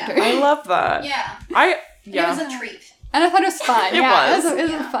your character. I love that. Yeah. It Yeah. was a treat. And I thought it was fun. It yeah, was. It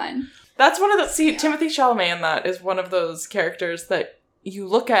was Yeah. fun. That's one of the Timothée Chalamet in that is one of those characters that you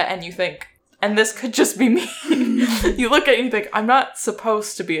look at and you think, and this could just be me. You look at it and you think, I'm not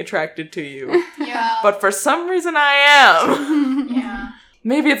supposed to be attracted to you. Yeah. But for some reason I am. Yeah.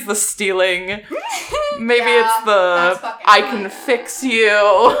 Maybe it's the stealing. Maybe Yeah, it's the that's fucking I fun. can fix you.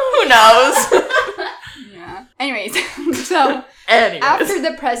 Who knows? Yeah. Anyways, so Anyways. after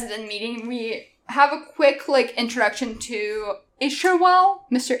the president meeting, we have a quick like introduction to Isherwell,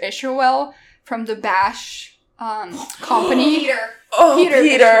 Mr. Isherwell from the Bash company. Peter. Oh, Peter.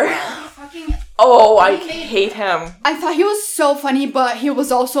 Peter. Fucking. Oh, I He made- hate him. I thought he was so funny, but he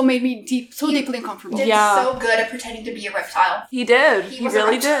was also made me deeply uncomfortable. Did Yeah. so good at pretending to be a reptile. He did. He He was a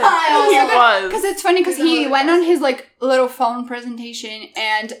really did. reptile. He Because was. it's funny because He was a he little went on bit. his like little phone presentation,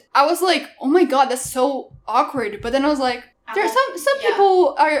 and I was like, "Oh my god, that's so awkward." But then I was like, "There are some Yeah.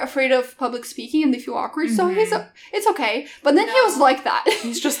 people are afraid of public speaking and they feel awkward, so it's okay." But then he No. was like that.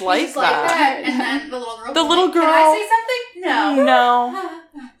 He's just He's like just like that. that. And then the little girl. The was little like, Can girl- I say something? No. No.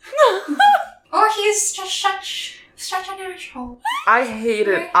 Or he's just such an asshole. I hate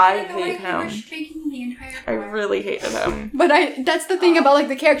it. I hate him. Speaking the entire I really hated him. But that's the thing about like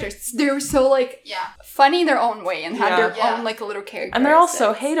the characters. They're so like Yeah. funny in their own way and have their Yeah. own like little characters. And they're all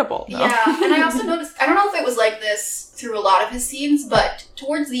so hateable. though. Yeah, and I also noticed, I don't know if it was like this through a lot of his scenes, but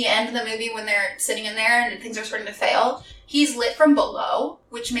towards the end of the movie when they're sitting in there and things are starting to fail, he's lit from below,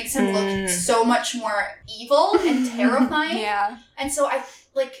 which makes him look so much more evil and terrifying. Yeah. And so I,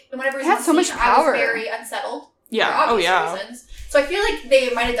 like, whenever He he's had on so much scene, power. I was very unsettled. Yeah. For Oh, obvious yeah. reasons. So I feel like they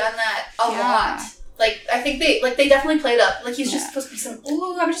might have done that a Yeah. lot. Like, I think they definitely played up. Like, he's just supposed to be some,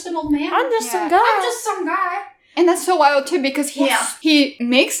 ooh, I'm just an old man. I'm just Yeah. some guy. I'm just some guy. And that's so wild too because Yeah. he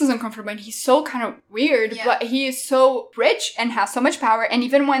makes us uncomfortable and he's so kind of weird, Yeah. but he is so rich and has so much power. And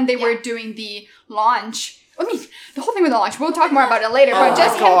even when they were Yeah. doing the launch, I mean, the whole thing with the launch, we'll talk more about it later, Oh but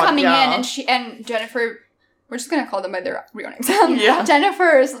just him God, coming yeah. in and she and Jennifer, we're just gonna call them by their real names. Yeah.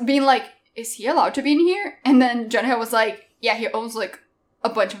 Jennifer's being like, is he allowed to be in here? And then Jennifer was like, yeah, he owns like a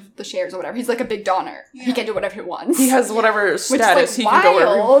bunch of the shares or whatever. He's like a big donor. He Yeah. can do whatever he wants. He has whatever Which status is he like can go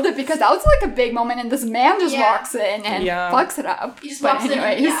wherever. wild because that was like a big moment and this man just Yeah. walks in and Yeah. fucks it up. He just But walks in and-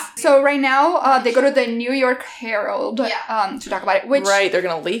 anyways, yeah. so right now they go to the New York Herald Yeah. to talk about it, which Right, they're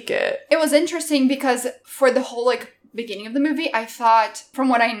gonna leak it. it was interesting because for the whole like beginning of the movie, I thought from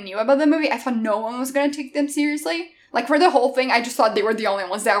what I knew about the movie, I thought no one was gonna take them seriously. Like for the whole thing, I just thought they were the only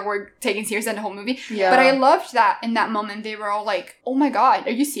ones that were taken serious in the whole movie. Yeah. But I loved that in that moment they were all like, "Oh my god,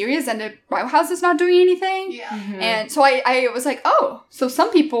 are you serious?" And the White House is not doing anything. Yeah. Mhm. And so I was like, oh, so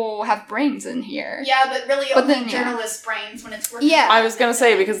some people have brains in here. Yeah, but really But only then, yeah. journalist brains when it's working. Yeah. I was gonna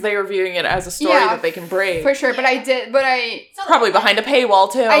say because they were viewing it as a story Yeah, that they can break. For sure, but I So- Probably behind a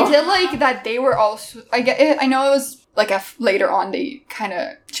paywall too. I did like that they were also, I know it was like later on they kind of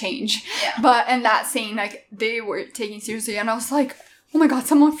change, Yeah. but in that scene, like they were taking seriously and I was like, oh my god,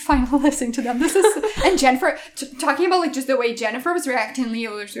 someone finally listening to them. This is, and Jennifer, talking about like just the way Jennifer was reacting,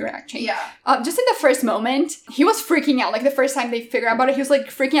 Leo was reacting. Yeah. Just in the first moment, he was freaking out. Like the first time they figured out about it, he was like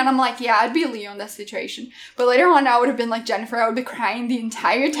freaking out. I'm like, yeah, I'd be Leo in that situation. But later on, I would have been like Jennifer. I would be crying the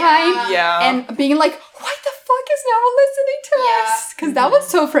entire time Yeah. and being like, what the fuck is now listening to Yeah. us? Because that was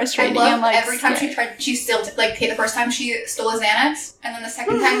so I frustrating. love and like every time scary. she tried, she still, like, the first time she stole a Xanax, and then the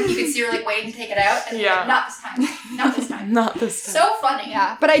second time you could see her, like, waiting to take it out, and Yeah. like, not this time. Not this time. Not this time. So funny.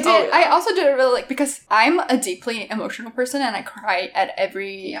 Yeah, but I did. Oh, yeah. I also did it really like because I'm a deeply emotional person and I cry at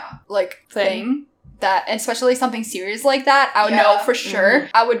every Yeah. like Thing. thing. That, and especially something serious like that, I would Yeah. know for sure.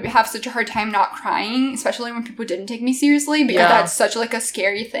 I would have such a hard time not crying, especially when people didn't take me seriously because Yeah. that's such like a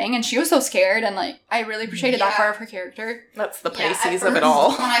scary thing. And she was so scared, and like I really appreciated that Yeah. part of her character. That's the Yeah, at Pisces of it first,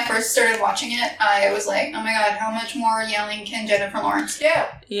 all. When I first started watching it, I was like, oh my god, how much more yelling can Jennifer Lawrence do?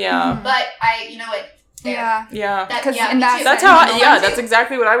 Yeah. But you know what? Yeah. Yeah. That, 'Cause yeah, in me that too. That's You how know, yeah, Me that's too.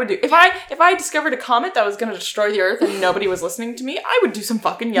 exactly what I would do. If I discovered a comet that was gonna destroy the earth and nobody was listening to me, I would do some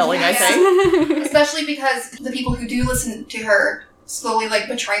fucking yelling, I Yeah. think. Especially because the people who do listen to her slowly like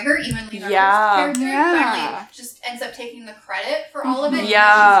betray her, even Leonardo's Yeah. character Yeah. finally just ends up taking the credit for all of it.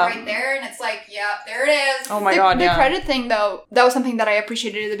 Yeah. She's right there, and it's like, yeah, there it is. Oh my god, The yeah. credit thing, though, that was something that I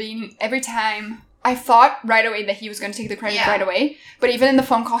appreciated at the beginning. Every time, I thought right away that he was going to take the credit Yeah. right away. But even in the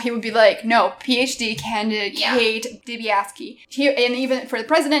phone call, he would be like, no, PhD candidate Yeah. Kate Dibiasky. And even for the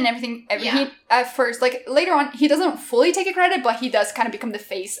president and everything, Yeah. he, at first, like, later on, he doesn't fully take a credit, but he does kind of become the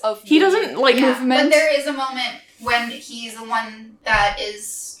face of He the doesn't, like- Yeah, movement. but there is a moment when he's the one that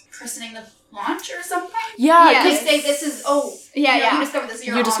is christening the launch or something. Yeah, Yeah. They 'cause- say this is, Yeah, you yeah. discovered this,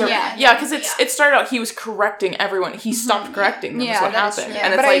 you're you on discovered, it. yeah, because it started out he was correcting everyone. He stopped Mhm. correcting them. Yeah, is what that is happened, true.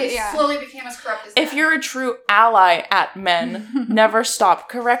 and But it's like yeah. Slowly became as corrupt as if them. you're a true ally at men, never stop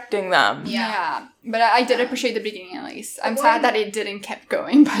correcting them. Yeah. But I did appreciate the beginning at least. I'm Well, sad that it didn't keep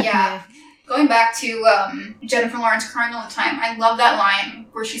going, but Yeah. Going back to Jennifer Lawrence crying all the time, I love that line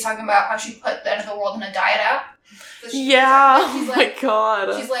where she's talking about how she put the end of the world in a diet app. So Yeah. she's Oh like, my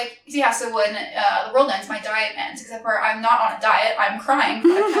god. she's like, yeah, so when the world ends, my diet ends, except for I'm not on a diet, I'm crying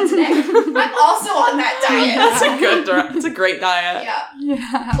 5 times a day. I'm also on that diet. That's a good. It's a great diet. Yeah,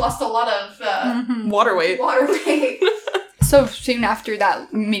 yeah. plus a lot of Mhm. Water weight. water weight. So soon after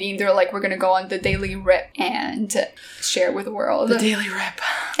that meeting, they're like, we're gonna go on the daily rip and share with the world. The daily rip.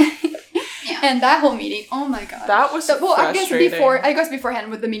 And that whole meeting, oh my god. That was well, I guess frustrating. beforehand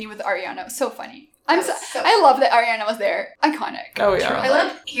with the meeting with Ariana, it was so funny. That was so I love that Ariana was there. Iconic. Oh yeah. I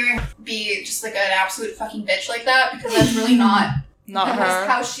love hearing her be just like an absolute fucking bitch like that, because that's really not Not That's her.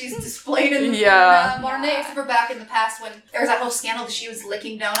 how she's displayed in Yeah. modern day, except for back in the past when there was that whole scandal that she was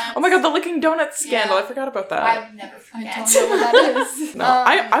licking donuts. Oh my god, the licking donuts scandal. Yeah. I forgot about that. I would never I forget. don't know what that is. No,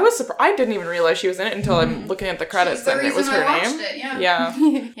 I was surprised. I didn't even realize she was in it until I'm looking at the credits She's the and it was reason her I watched name. it, yeah.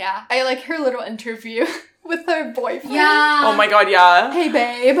 Yeah. Yeah. I like her little interview with her boyfriend. Yeah. Oh my god, yeah. Hey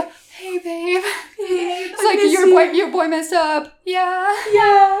babe. Hey babe. Babe, It's like miss your boy messed up. Yeah.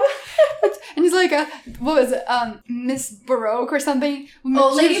 Yeah. And he's like, what was it? Miss Baroque or something.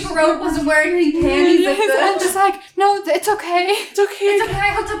 Oh, Lady Baroque wasn't wearing any panties. Yes, and I'm just like, no, it's okay. It's okay. It's okay, I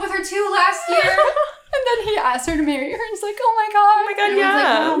hooked up with her too last year. And then he asked her to marry her, and it's like, oh my god. Oh my god, And I was like,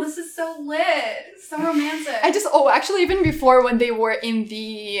 yeah. wow, this is so lit. It's so romantic. Actually, even before when they were in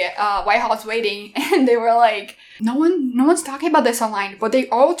the White House waiting, and they were like, no one's talking about this online, but they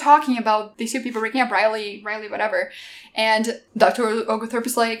all talking about these two people breaking up, Riley, whatever. And Dr. Oglethorpe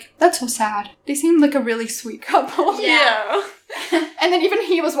is like, that's so sad. They seem like a really sweet couple. Yeah. And then even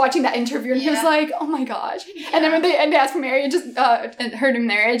he was watching that interview, and he was Yeah. like, oh my gosh. And then when they asked for marriage, and her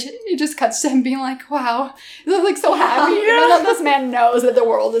marriage, it just cuts to him being like, wow, they're like so happy. Yeah. Even though this man knows that the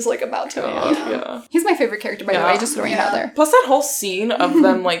world is like about to God, end. yeah. He's my favorite character, by the Yeah. way, just throwing it out there. Plus that whole scene of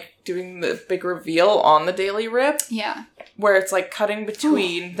them like doing the big reveal on the Daily Rip, Yeah. where it's like cutting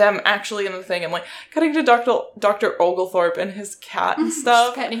between them actually in the thing and like cutting to Dr. Oglethorpe and his cat and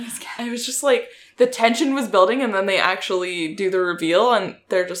stuff. Petting his cat. And it was just like the tension was building, and then they actually do the reveal, and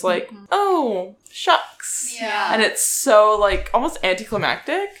they're just like, "Oh, shucks!" Yeah. And it's so like almost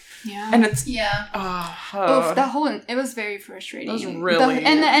anticlimactic, Yeah. and it's Yeah. Oof, that whole it was very frustrating. That was really-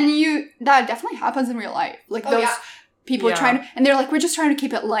 and that definitely happens in real life. Like Oh, those yeah. people Yeah. trying to, and they're like, we're just trying to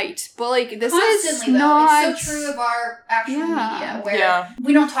keep it light, but like this Constantly, is though. not. It's so true of our actual Yeah. media, where Yeah.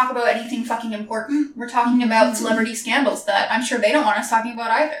 we don't talk about anything fucking important. We're talking about celebrity scandals that I'm sure they don't want us talking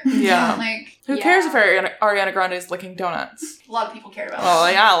about either. Yeah. Like, Who Yeah. cares if Ariana Grande is licking donuts? a lot of people cared about Oh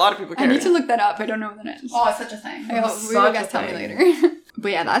it. yeah, a lot of people I care. need to look that up. I don't know what that is. Oh, it's such a thing. I hope Such you a guys tell me thing. later.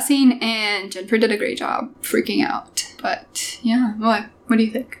 But yeah, that scene, and Jennifer did a great job freaking out. But yeah, what do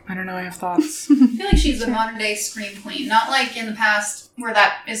you think? I don't know. I have thoughts. I feel like she's the modern day scream queen. Not like in the past where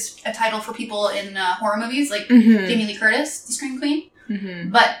that is a title for people in horror movies, like Mm-hmm. Jamie Lee Curtis, the scream queen. Mm-hmm.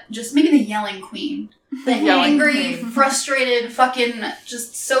 But just maybe the yelling queen. The yelling angry, queen. frustrated, fucking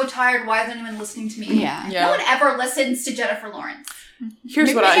just so tired. Why isn't anyone listening to me? Yeah. Yeah. No one ever listens to Jennifer Lawrence. Here's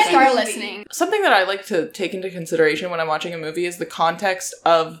Maybe what we I should think. start listening. Something that I like to take into consideration when I'm watching a movie is the context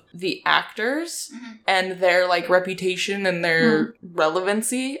of the actors Mhm. and their like reputation and their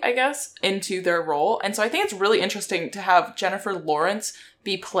relevancy, I guess, into their role. And so I think it's really interesting to have Jennifer Lawrence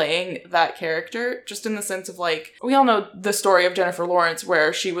be playing that character, just in the sense of like, we all know the story of Jennifer Lawrence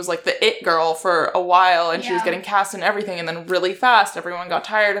where she was like the it girl for a while and she was Yeah. getting cast in everything, and then really fast everyone got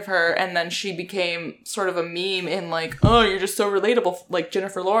tired of her, and then she became sort of a meme in like, oh, you're just so relatable, like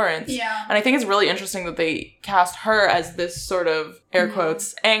Jennifer Lawrence. Yeah. And I think it's really interesting that they cast her as this sort of, air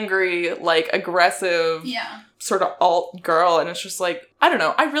quotes, angry, like aggressive, Yeah. sort of alt girl. And it's just like, I don't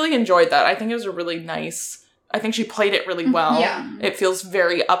know. I really enjoyed that. I think it was a really nice, I think she played it really well. Yeah. It feels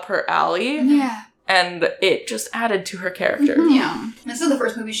very up her alley. Yeah. And it just added to her character. Mhm. Yeah. This is the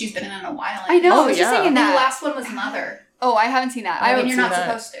first movie she's been in a while. I know. Oh, I was just yeah. thinking And the that. last one was Mother. Oh, I haven't seen that. I mean, haven't you're not seen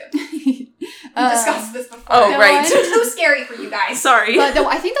that. supposed to. We discussed this before. Oh, No, right. It's too scary for you guys. Sorry. But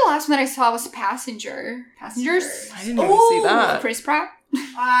I think the last one that I saw was Passengers. I didn't even see that. Chris Pratt.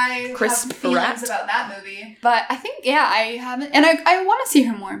 I Chris have feelings Pratt. about that movie. But I think, I haven't. And I want to see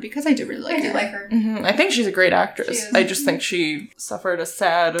her more because I do really like I do her. like her. Mhm. I think she's a great actress. She is. I just think she suffered a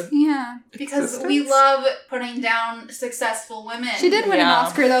sad. Yeah. Because existence. we love putting down successful women. She did win an Yeah.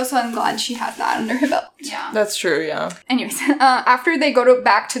 Oscar though, so I'm glad she has that under her belt. Yeah. That's true, yeah. Anyways, after they go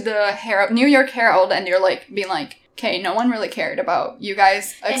back to the New York Herald and they're like being like, okay, no one really cared about you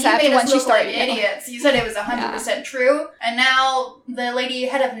guys except and you made when us she look started. like idiots. You said it was 100% true, and now the lady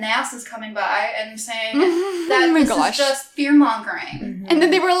head of NASA's coming by and saying that Oh my this gosh. is just fear mongering. And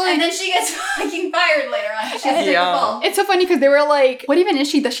then they were like, And then she gets fucking fired later on. She has to take the Yeah. fall. it's so funny because they were like, what even is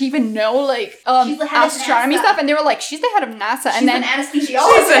she? Does she even know like She's the head of astronomy NASA. stuff? And they were like, she's the head of NASA. She's And then an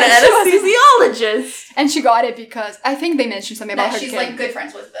anesthesiologist. She's an anesthesiologist. and she got it because I think they mentioned something about That her she's kid. like good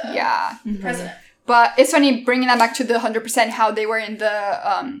friends with the Yeah. president. But it's funny bringing that back to the 100% how they were in the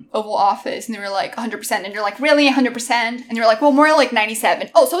Oval Office and they were like 100% and you're like, really 100%? And you're like, well, more like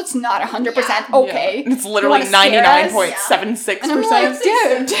 97. Oh, so it's not 100%. Yeah. Okay. Yeah. It's literally You wanna scare us? 99.76%. And I'm like,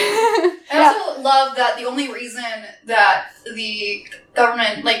 dude. I also love that the only reason that the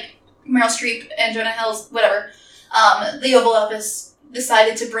government, like Meryl Streep and Jonah Hill's, whatever, the Oval Office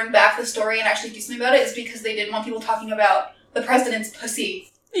decided to bring back the story and actually do something about it is because they didn't want people talking about the president's pussy.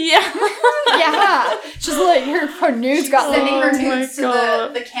 Yeah. Yeah. Just like her nudes got Sending her Oh my nudes to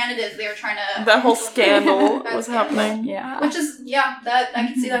God. the candidates they were trying to... That whole scandal That was scandal. happening. Yeah. Which is, that I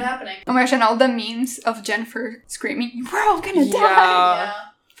can see that happening. Oh my gosh, and all the memes of Jennifer screaming, we're all gonna die. Yeah. Yeah.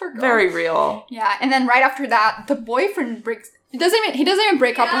 Poor girl. Very real. Yeah, and then right after that, the boyfriend he doesn't even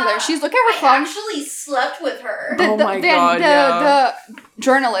break up with her. Yeah. She's looking at her I phone. actually slept with her. Oh my God, yeah. The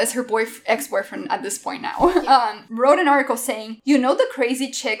journalist, her ex-boyfriend at this point now, wrote an article saying, you know the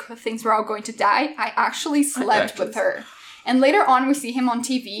crazy chick who thinks we're all going to die? I actually slept with her. And later on, we see him on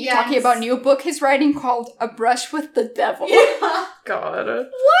TV Yes. talking about a new book he's writing called A Brush with the Devil. Yeah. God.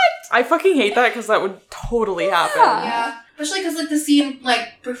 What? I fucking hate that because that would totally happen. Yeah, especially because like the scene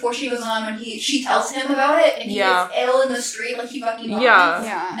like before she goes on when she tells him about it and he gets ill in the street like he fucking vomits. Yeah.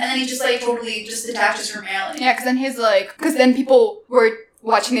 Yeah. And then he just like totally just detaches from reality. Yeah, because then people were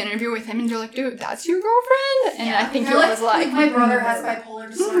watching the interview with him and they're like, dude, that's your girlfriend? And I think he You're was like, my brother has bipolar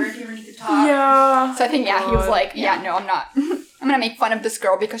disorder. Do you ever need to talk? Yeah. so I think, he was God. like, no, I'm not. I'm gonna make fun of this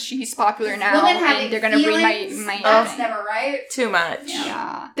girl because she's popular now Women having and they're gonna read feelings, my that's thing. never right. Too much.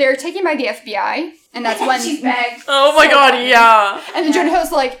 Yeah. They're taken by the FBI and that's when she's begged. Oh my So God, funny. yeah. and then Jonah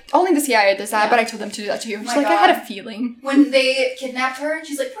Hill's like, only the CIA does that, Yeah. but I told them to do that too. She's My like, I had a God. feeling. When they kidnapped her, and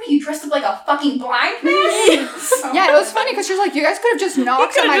she's like, "What are you dressed up like a fucking blind man?" Yeah, it was funny because she was like, you guys could have just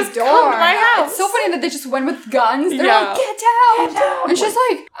knocked could on have my just door. come to my house. It's so funny that they just went with guns. They're Yeah. like, get down. Get down. And she's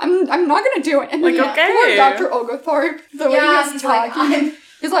like, I'm not gonna do it. And Like, then okay. poor Dr. Oglethorpe, the way he was he's like, talking,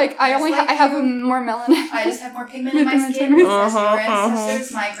 he's like, I just only like I have you. more melanin. I just have more pigment in my skin Uh-huh, because your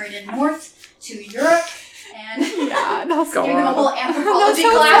ancestors migrated north to Europe and Yeah, that's God. giving them a whole anthropology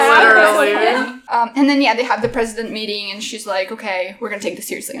That's so class. sad. Literally. And then they have the president meeting, and she's like, "Okay, we're gonna take this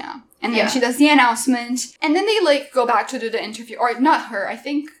seriously now." And then Yeah. she does the announcement, and then they like go back to do the interview, or not her. I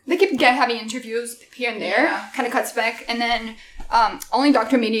think they keep having interviews here and there. Yeah. Kind of cuts back, and then only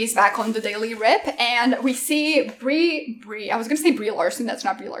Dr. Meaty is back on the Daily Rip, and we see Brie. I was gonna say Brie Larson. That's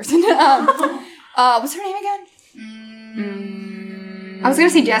not Brie Larson. What's her name again? I was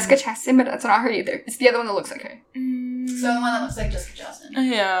gonna say Jessica Chastain, but that's not her either. It's the other one that looks like her. So the one that looks like Jessica Chastain.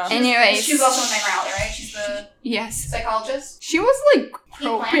 Yeah. Anyways, She was also in Nightmare Alley, right? She's the yes, psychologist. she was like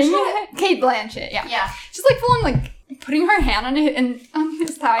groping Blanchett? Kate Blanchett. Yeah. Yeah. She's like full on like putting her hand on it and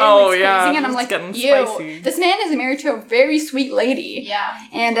his thigh. Oh, like, yeah, squeezing, and I'm it's like, getting ew. spicy. This man is married to a very sweet lady. Yeah.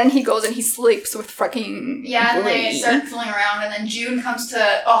 And then he goes and he sleeps with fucking Yeah, and they Brie. start fooling around, and then June comes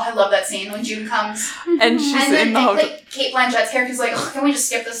to. Oh, I love that scene when June comes. And she's And then in the hotel. like, Kate Blanchett's character's like, oh, can we just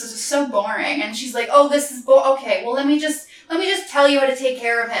skip this? This is so boring. And she's like, oh, this is okay. Well, let me just tell you how to take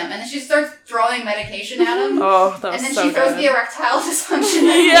care of him. And then she starts throwing medication at him. Oh, that was And then so she throws good. the erectile dysfunction.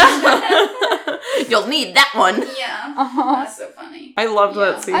 Yeah. You'll need that one. Yeah. Uh-huh. That's so funny. I loved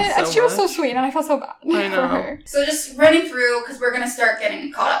Yeah. that scene so She was so much. sweet, and I felt so bad I for know. her. So just running through, because we're going to start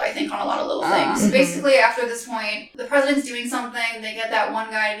getting caught up, I think, on a lot of little things. Mhm. Basically, after this point, the president's doing something. They get that one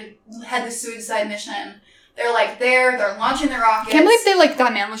guy to head the suicide mission. They're like they're launching the rockets. Can't believe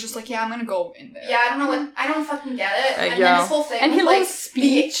that man was just like, yeah, I'm gonna go in there. Yeah, I don't fucking get it. And yeah. then this whole thing And he with, loves like,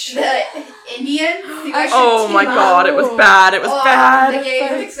 speech. the Indians. Oh my god, it was bad. It was bad. The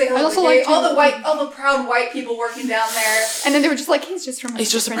gay, I also like all the proud white people working down there. And then they were just like, he's just from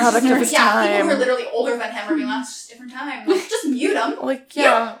He's just a different product of his Yeah, time. people who are literally older than him are being like, it's just a different time. Like, just mute him. Like,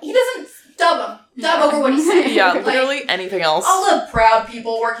 yeah. He doesn't dub him. Dub over what he's saying. Yeah, Like, literally anything else. all the proud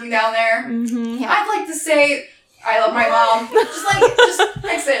people working down there. Mm-hmm. I'd like to say, I love my mom. Just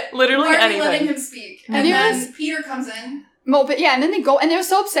fix it. Literally Why are we anything. letting him speak? And And it then Peter comes in. Well, but yeah, and then they go, and it was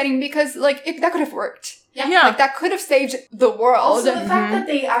so upsetting because, like, that could have worked. Yeah. Like, that could have saved the world. Also, the fact that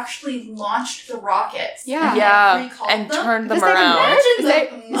they actually launched the rockets. Yeah. Yeah, recalled and them. turned them Does that even around. work?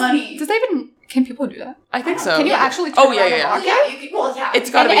 Imagine the money. Does that even... Can people do that? I think I so. don't- Can you Yeah. actually turn Oh, yeah, around yeah, a yeah. rocket? Yeah, you could. Well, yeah. It's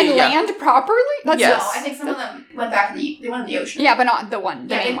gotta and be, yeah. land properly? That's Yes. No, I think some of them went back in they went in the ocean. Yeah, but not the one,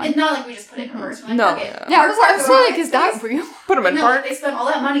 the Yeah, main one. it's not like we just put it in reverse. We're like, No. fuck it. Yeah, I was Park the like, rockets, is that please. real? Put them in No, park. they spent all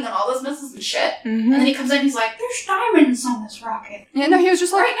that money on all those missiles and shit. Mhm. And then he comes in and he's like, there's diamonds on this rocket. Yeah, no, he was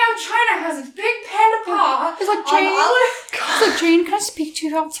just like, Right now, China has a big panda paw. he's like, on Jane, all of- he's like, Jane, can I speak to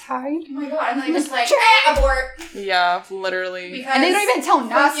you outside? Oh my god. And then they just like, Jane. abort. Yeah, literally. Because And they don't even tell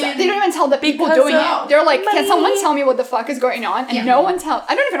NASA. fucking- They don't even tell the people Because doing of it. They're like, money. can someone tell me what the fuck is going on? And Yeah. no one tell.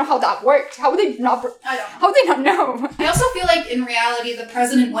 I don't even know how that worked. How would they not? I don't know. How would they not know? I also feel like in reality, the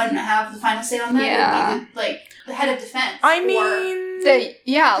president wouldn't have the final say on that. Yeah. It would be the head of defense. I mean...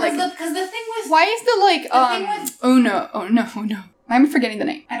 Because the thing with why is the like thing with- oh no. I'm forgetting the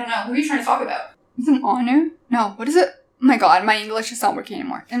name. I don't know. Who are you trying to talk about? Is it an honor? No, what is it? Oh my god, my English is not working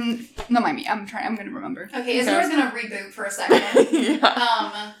anymore. And don't mind me. I'm gonna remember. Okay, Isadora's gonna reboot for a second.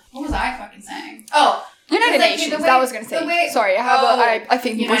 yeah. What was I fucking saying? Oh, United Like, Nations. the way- that was gonna the say. way- Sorry, I have oh, I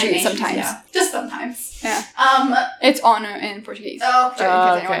think United Portuguese Nations, sometimes. yeah. Just sometimes. Yeah. Um. It's honor in Portuguese. Oh, okay.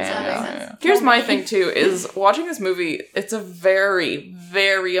 Because Okay, anyone's that wondering. makes sense. Here's my thing too, is watching this movie, it's a very,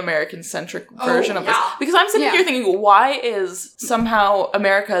 very American-centric version of this. yeah. Because I'm sitting Yeah. here thinking, why is somehow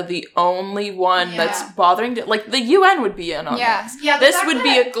America the only one Yeah. that's bothering to... Like, the UN would be in on Yeah. this. Yeah. the This fact would that-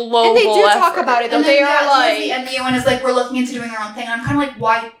 be a global And they do talk effort. about it though. And They then, are towards the like end, the UN is like, we're looking into doing their own thing. And I'm kind of like,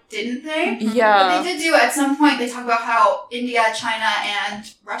 why didn't they? Yeah. But they did do at some point. They talk about how India, China, and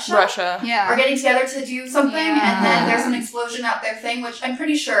Russia are yeah. getting together to do something, Yeah. and then there's an explosion out their thing, which I'm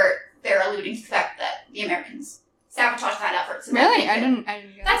pretty sure they're alluding to the fact that the Americans sabotaged that effort. So Really? that I they- didn't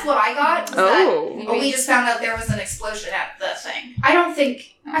get That's that. what I got. Was Oh. That we just found out there was an explosion at the thing.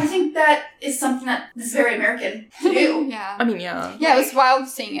 I think that is something that is very American to do. Yeah. I mean, yeah. Yeah, it was wild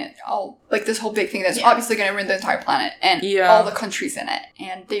seeing it all, like this whole big thing that's Yeah. obviously going to ruin the entire planet and Yeah. all the countries in it.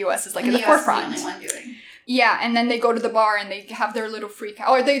 And the US is like And in the US is forefront. the only one doing. Yeah, and then they go to the bar and they have their little freak out.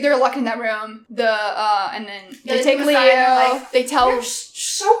 Or they're locked in that room. And then Yeah, they they take come Leo. aside and they're like, they tell. There's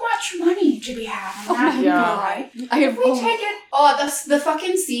so much money to be had on that Yeah. guy. If we take it, the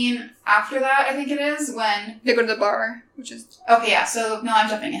fucking scene after that, I think it is when. They go to the bar, which is. Okay, yeah. So no, I'm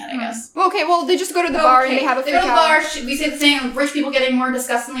jumping ahead, I guess. Well, okay, well, they just go to the bar and they have a They freak go to the out. bar. We say the thing of rich people getting more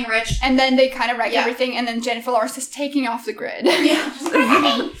disgustingly rich. And then they kind of wreck Yeah. everything, and then Jennifer Lawrence is taking off the grid. Yeah.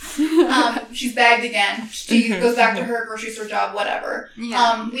 She's bagged again. She Mhm. goes back to her grocery store job, whatever.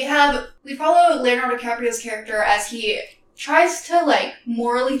 Yeah. We follow Leonardo DiCaprio's character as he tries to like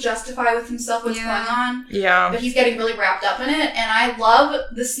morally justify with himself what's Yeah. going on, Yeah. but he's getting really wrapped up in it. And I love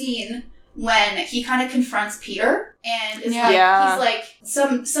the scene when he kind of confronts Peter and is like, Yeah. he's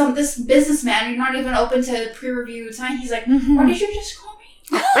like, this businessman, you're not even open to pre-review time. He's like, Mhm. what did you just call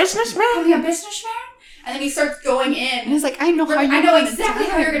me? Businessman? Call me a businessman? And then he starts going in. And he's like, I know how I you're know gonna exactly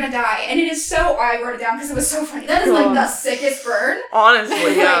die. how you're gonna die, and it is so. I wrote it down because it was so funny. That is like God. the sickest burn.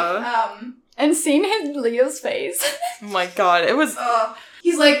 Honestly, yeah. Like, And seeing his Leo's face. Oh my god, it was...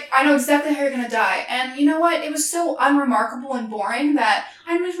 he's like, I know exactly how you're gonna die, and you know what? It was so unremarkable and boring that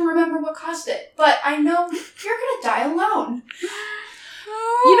I don't even remember what caused it. But I know you're gonna die alone.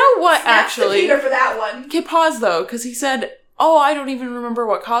 You know what, Snaps to actually? Peter for that one. Okay, pause though, because he said, oh, I don't even remember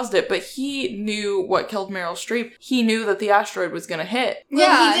what caused it, but he knew what killed Meryl Streep. He knew that the asteroid was gonna hit. Well,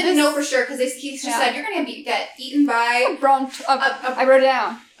 Yeah, he didn't this- know for sure because he just Yeah. said you're gonna get eaten by I wrote it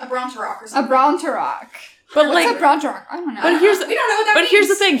down. a Brontorok or A something. Brontorok. But What's a like, Brontorok? I don't know. But here's- we don't know what that but means. here's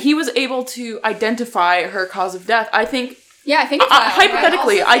the thing: he was able to identify her cause of death. I think, yeah, I think it's wild, right?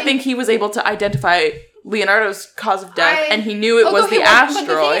 hypothetically, also I think- think he was able to identify Leonardo's cause of death, I- and he knew it Although was the But the thing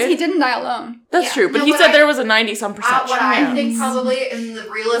asteroid. is, he didn't die alone. That's Yeah. true, but No, he what said I- there was a 90-some% What I chance. think probably in the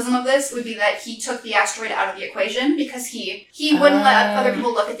realism of this would be that he took the asteroid out of the equation because he wouldn't let other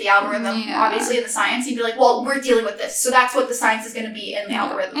people look at the algorithm. Yeah. Obviously, in the science, he'd be like, "Well, we're dealing with this, so that's what the science is going to be in the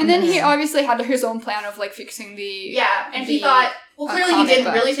algorithm." And then he Mhm. obviously had his own plan of like fixing the. yeah, and he the- thought, well, a clearly he comic didn't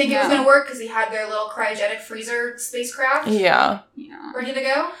book. really think it was Yeah. going to work because he had their little cryogenic freezer spacecraft Yeah. Yeah. ready to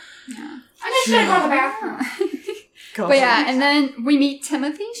go. Yeah. I'm just going to go to the bathroom. God. But yeah, and then we meet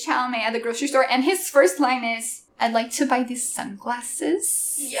Timothy Chalamet at the grocery store, and his first line is, "I'd like to buy these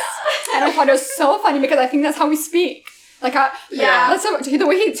sunglasses." Yeah. And I thought it was so funny because I think that's how we speak. Like, Yeah. that's so, the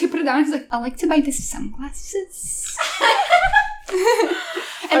way he put it down, he's like, "I'd like to buy these sunglasses."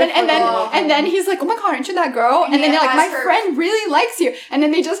 and then he's like, "Oh my god, aren't you that girl?" And then they're like, "My friend really likes you." And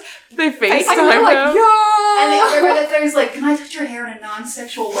then they just They FaceTime FaceTime him like, him. "Yeah." And the other guy that's there is like, "Can I touch your hair in a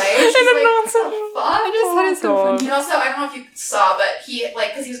non-sexual way?" She's In a like, non-sexual- "What the fuck?" I just thought it was so God. funny. And also, I don't know if you saw, but he, like,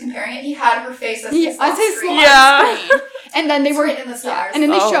 because he was comparing it, he had her face as Yeah, his as his screen. Yeah. screen. And then they were, Right in the stars. and then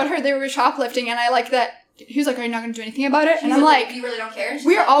they Oh. showed her they were shoplifting, and I like that. He was like, "Are you not going to do anything about it?" And He's I'm like, "You really don't care?" She's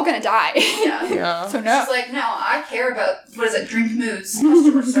 "We're like, all going to die." Yeah. Yeah. So no. She's like, "No, I care about, what is it, drink moves,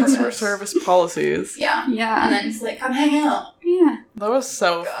 customer service." Customer service policies. Yeah. And Yeah. then he's like, "Come hang out." Yeah. That was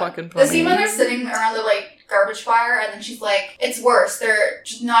so God. fucking The funny. scene when they're sitting around the, like, garbage fire, and then she's like, "It's worse. They're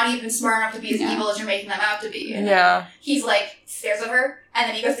just not even smart enough to be as Yeah. evil as you're making them out to be." And Yeah. he's like, stares at her, and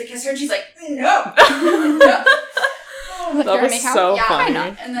then he goes to kiss her, and she's like, "No." No. Like, That you're was gonna make out? so Yeah, why funny.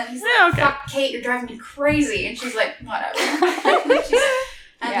 not? And then he's Yeah, like, okay. "Fuck, Kate, you're driving me crazy." And she's like, "Whatever."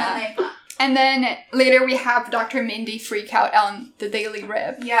 And Yeah. then they fuck. And then later we have Dr. Mindy freak out on the Daily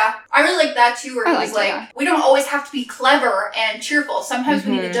Rib. Yeah. I really like that too, where I he's liked like, that. "We don't always have to be clever and cheerful. Sometimes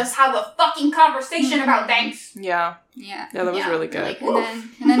we need to Mhm. just have a fucking conversation about things." Yeah. Yeah. Yeah, that was Yeah, really good. like,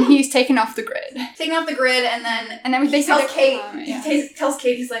 And then he's taken off the grid. taking off the grid, and then And then they he say tells the Kate, yeah. he tells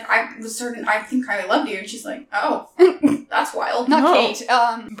Kate, he's like, "I think I loved you." And she's like, "Oh, that's wild." Not No. Kate,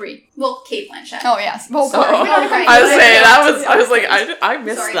 Brie. Well, Kate Blanchett. Oh yes. Well, Oh. sorry. Right. I was saying, Yeah. I was like, I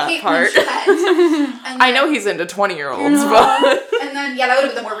missed Sorry, that Kate part. Blanchett. And I know then- he's into 20-year-olds, but And then, yeah, that would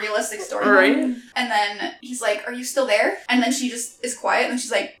have been the more realistic story. right? And then he's like, "Are you still there?" And then she just is quiet, and then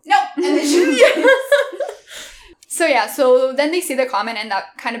she's like, "No." And then she So yeah, so then they see the comment and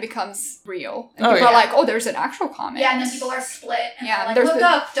that kind of becomes real. And Oh, people are yeah. like, "Oh, there's an actual comment." Yeah, and then people are split. And Yeah, they're like, there's "Look the-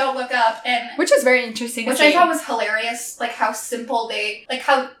 up, don't look up." And Which is very interesting to which see. I thought was hilarious, like how simple they, like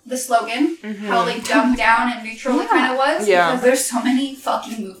how the slogan, Mhm. how like dumbed down and neutral it Yeah. kind of was. Yeah. Because there's so many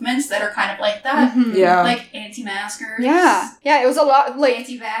fucking movements that are kind of like that. Mhm. Yeah. Like anti-maskers. Yeah. Yeah, it was a lot like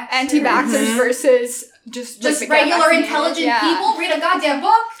Anti-vaxxers. anti-vaxxers Mhm. versus just Just like, regular, vaccinated. intelligent Yeah. people read a goddamn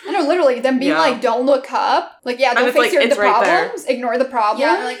book. I know, literally, them being Yeah. like, "Don't look up." Like, yeah, And don't it's face like, your, it's the right there. problems. Ignore the problem.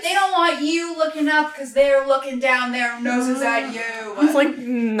 Yeah, they're like, they don't want you looking up because they're looking down their noses at you. It's like,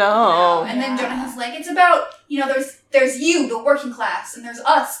 no. And then Jonathan's like, it's about, there's you, the working class, and there's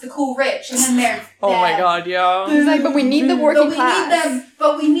us, the cool rich, and then there's Oh my them. god, yeah. He's like, "But we need the But working we class."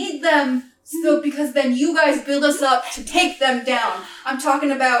 need them, so because then you guys build us up to take them down. I'm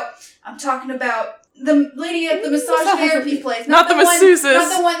talking about the lady at the massage therapy place. Not the one, masseuses.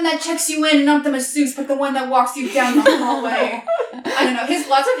 Not the one that checks you in, not the masseuse, but the one that walks you down the hallway. I don't know.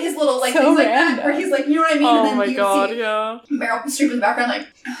 Lots of his little like So things like random. that, where he's like, you know what I mean? Oh and then my you god, see yeah. Meryl Streep in the background, like,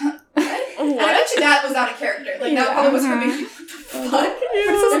 what? And I What? bet you that was out of character. Like that Yeah. probably was her being, what the fuck? We're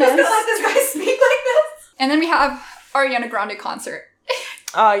so just nice. gonna let this guy speak like this? And then we have Ariana Grande concert.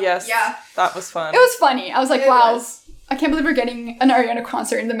 Ah, yes. Yeah. That was fun. It was funny. I was like, It "Wow, was. I can't believe we're getting an Ariana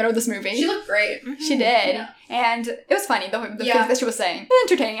concert in the middle of this movie." She looked great. She did. Yeah. And it was funny, the Yeah. things that she was saying.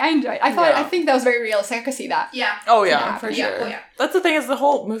 Entertaining. I enjoyed it. Yeah. I think that was very realistic. I could see that. Yeah. Oh Yeah, yeah, for yeah, sure. oh, yeah. That's the thing is the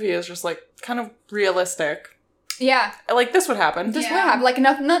whole movie is just like kind of realistic. Yeah. Like this would happen. This Yeah. would happen.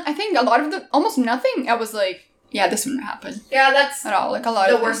 Like, I think a lot of almost nothing, I was like, yeah, this wouldn't happen Yeah, that's at all. Like, a lot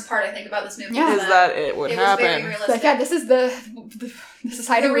the of worst part I think about this movie. Yeah. Is that it would it was very happen. realistic. Like, yeah, this is the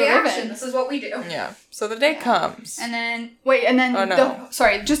society the we live reaction. in. This is what we do. Yeah. So the day comes. And then, oh no.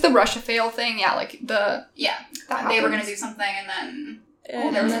 Oh, just the Russia fail thing. Yeah, like that They were gonna happens. do something, and then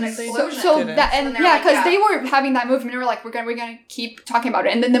And there was an they explosion. So didn't. that and And they're yeah, like, because yeah. they were having that movement. They were like, we're gonna keep talking about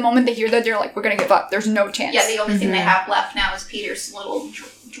it. And then the moment they hear that, they're like, we're gonna give up. There's no chance. yeah, the only thing they Mhm. have left now is Peter's little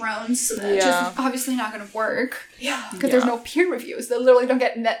drones. So that Yeah. Just obviously not gonna work yeah. because Yeah. there's no peer reviews. They literally don't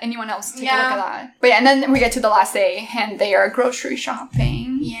get that anyone else to take a Yeah. look at that. But yeah, and then we get to the last day, and they are grocery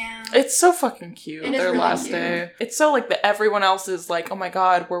shopping. Yeah. It's so fucking cute. It is Their really last cute. day. It's so like that everyone else is like, oh my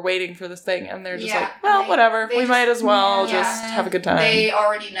god, we're waiting for this thing, and they're just Yeah, like, well, they- whatever. they We just- might as well yeah. just have a good time. They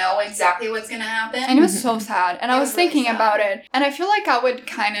already know exactly what's gonna happen. And it was so sad. And It I was was really thinking sad. about it, and I feel like I would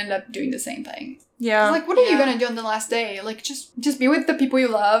kind of end up doing the same thing. yeah. Like, what are you Yeah. gonna do on the last day? Like, just be with the people you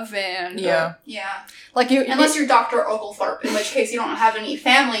love, and Yeah. yeah. like you. Unless you're Dr. Oglethorpe, in which case you don't have any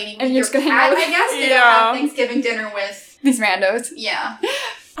family, And and you're your just gonna cat, hang out I guess, to go Yeah. have Thanksgiving dinner with. these randos. Yeah.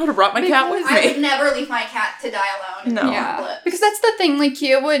 I would have brought my cat with Because I would me. never leave my cat to die alone. No. Yeah, because that's the thing. Like,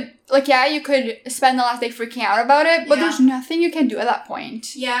 you would like, yeah, you could spend the last day freaking out about it, but Yeah. there's nothing you can do at that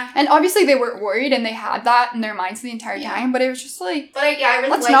point. Yeah. And obviously they were worried and they had that in their minds the entire Yeah. time, but it was just like, But I really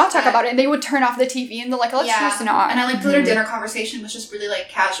let's liked not talk that. about it. And they would turn off the TV and they're like, let's just not. And I liked that their dinner conversation was just really like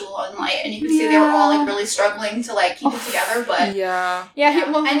casual and light, and you could see they were all like really struggling to like keep it together. But Yeah. Yeah,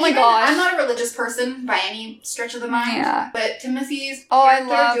 oh and my even, gosh. I'm not a religious person by any stretch of the mind. Yeah. But Timothy's Oh, I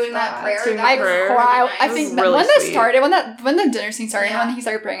character love doing that. that prayer. Doing that the I was prayer. really cry. nice. I It think was that really when that sweet. started, when the dinner scene started, Yeah. when he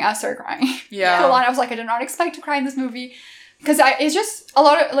started praying, I started crying. Yeah. Full on, I was like, I did not expect to cry in this movie. Because it's just a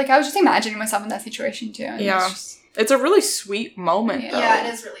lot of, like, I was just imagining myself in that situation too. And Yeah. it's just, It's a really sweet moment, Yeah. though. Yeah,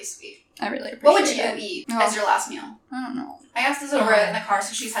 it is really sweet. I really appreciate What would you it. eat Oh. as your last meal? I don't know. I asked Isadora in the car,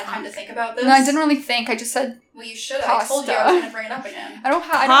 so she's had time to think about this. No, I didn't really think. I just said, Well, you should have. I told you I was Pasta. going to bring it up again. I don't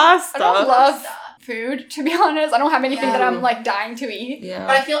Pasta. love Pasta. food, to be honest. I don't have anything Yeah. that I'm, like, dying to eat. Yeah.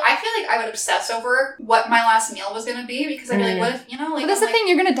 But I feel like I would obsess over what my last meal was gonna be because I'd be like, what if like But that's I'm the thing,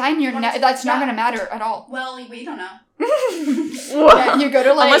 you're gonna die in your what neck. if- That's not yeah. gonna matter at all. Well, we don't know. Yeah, you go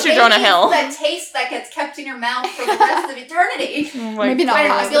to, like, Unless you're going to Maybe hell. That taste that gets kept in your mouth for the rest of eternity. Oh my Maybe not. I don't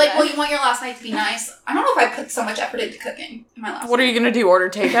know. I pasta feel like, then. well, you want your last night to be nice. I don't know if I put so much effort into cooking in my last What are you gonna do? Order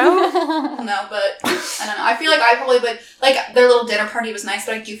takeout? No, but I don't know. I feel like I probably would, like, their little dinner party was nice,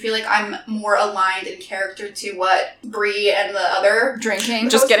 but I do feel like I'm more aligned in character to what Brie and the other Drinking.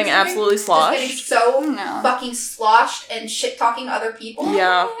 Just getting hostess absolutely Just getting sloshed. so No. fucking sloshed and shit-talking other people.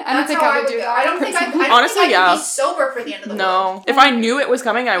 Yeah. I don't That's think how I would do go. that. I don't think personally. Honestly, think I yeah. could be sober for the end of the world. No. If I knew it was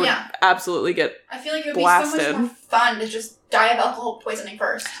coming, I would Yeah. absolutely get. I feel like it would be Blasted. so much more fun to just die of alcohol poisoning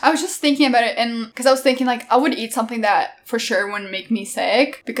first. I was just thinking about it, and because I was thinking, like, I would eat something that for sure wouldn't make me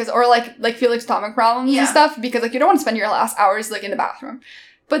sick, because, or like feel like stomach problems Yeah. and stuff, because, like, you don't want to spend your last hours, like, in the bathroom.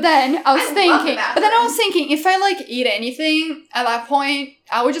 But then I was I love the thinking, bathroom. if I, like, eat anything at that point,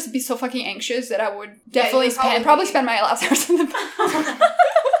 I would just be so fucking anxious that I would definitely would probably probably be- spend my last hours in the bathroom.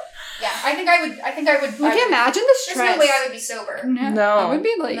 Yeah, I think I would. Like, imagine the There's stress. no way I would be sober. No. I would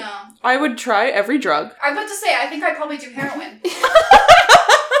be like, No. I would try every drug. I'm about to say, I think I'd probably do heroin.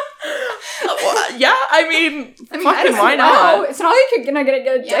 Well, yeah, I mean, I mean, fucking why no, not? it's not like you're gonna get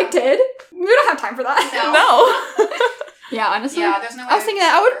addicted. We don't have time for that. No. No. Yeah, honestly. Yeah, there's no way. I was thinking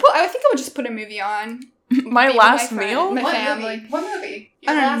that I think I would just put a movie on. My Maybe last my friend- meal? my What family. movie? What movie?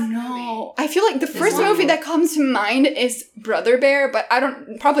 I Your last don't movie. know. I feel like the first one. movie that comes to mind is Brother Bear, but I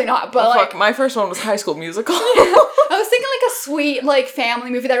don't, probably not, but Oh, like, fuck, my first one was High School Musical. I was thinking like a sweet, like, family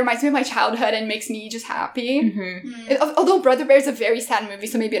movie that reminds me of my childhood and makes me just happy. Mm-hmm. Although Brother Bear is a very sad movie,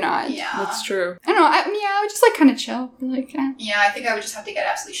 so maybe not. Yeah. That's true. I don't know, I would just like kind of chill. Like, Yeah, I think I would just have to get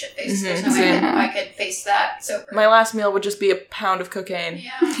absolutely shit faced. Mhm, There's no way same. I could face that sober. My last meal would just be a pound of cocaine.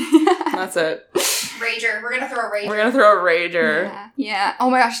 Yeah. That's it. Rager. We're gonna throw a rager. We're gonna throw a rager. Yeah. Oh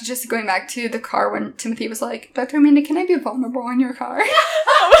my gosh, just going back to the car when Timothy was like, Dr. Amanda, can I be vulnerable in your car?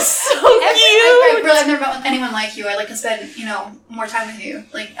 That was so I cute. I've never met anyone like you. I'd like to spend, more time with you.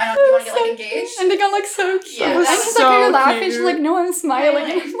 Like, I don't. You want to get like engaged? And they got like so cute. Yeah, and that she's was like, are you so laughing? She's cute. like, no, I'm smiling.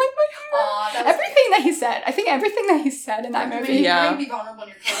 And I'm like, Aw, that was everything that he said. I think everything that he said in that Dr. movie. Mandy, Yeah. can you be vulnerable in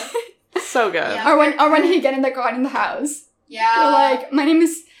your car? So good. Yeah. Or when he get in the car in the house. Yeah. They're like, my name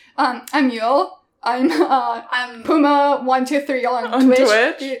is I'm Yule. I'm I'm Puma123 on On Twitch.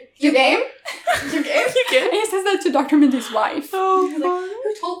 Twitch? You game? you gay? You And get he says that to Dr. Mindy's wife. so Like, fun.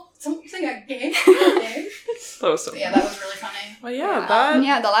 who told something I gay? Gay? That was so Yeah, that was really funny. Well, yeah, And that.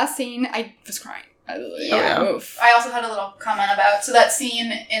 yeah, the last scene, I was crying. I was like, Yeah. oh, oof. I also had a little comment about that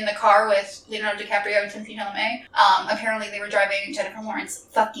scene in the car with Leonardo DiCaprio and Timothée Chalamet. Apparently they were driving Jennifer Lawrence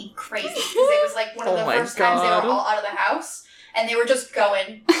fucking crazy because it was like one of Oh the my first times they God. were all out of the house and they were just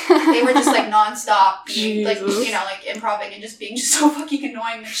going. They were just like nonstop being like Jesus. like improving and just being just so fucking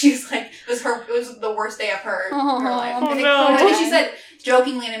annoying that she was like it was the worst day of her life. Oh, I think, no. I think she said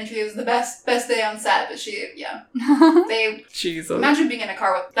jokingly in an interview it was the best day on set, but they Jesus. imagine being in a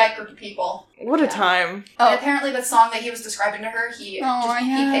car with that group of people. What a Yeah. time. And Oh. apparently the song that he was describing to her, he Oh, he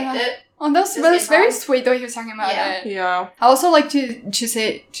yeah. picked it. Oh, that's Just very in sweet though he was talking about Yeah. it. Yeah. I also like to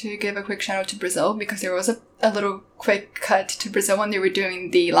give a quick shout out to Brazil because there was a little quick cut to Brazil when they were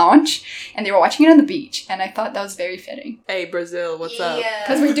doing the launch and they were watching it on the beach and I thought that was very fitting Hey, Brazil, what's up?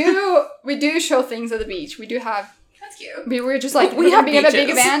 because we do show things at the beach. We do have That's cute. we were just like We we're have being at a big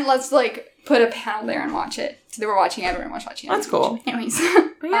beaches. event. Let's like put a panel there and watch it. So they were watching. Everyone was watching. That's cool. Anyways,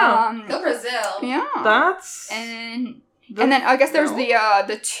 But yeah. Go Brazil. yeah. That's. And then I guess there's no.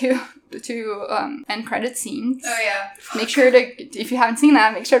 the two end credit scenes. Oh yeah. Make sure to, if you haven't seen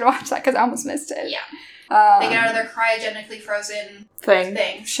that, make sure to watch that because I almost missed it. Yeah. They get out of their cryogenically frozen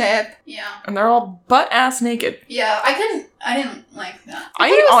thing. Ship. Yeah. And they're all butt-ass naked. Yeah, I didn't like that. I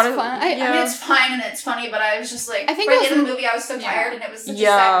thought it was honestly, fun. I mean, it's fine and it's funny, but I was just like, I think by it the was- end of the movie, I was so tired and it was such a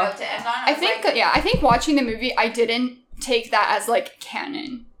Yeah. sad note to end on. I think watching the movie, I didn't take that as like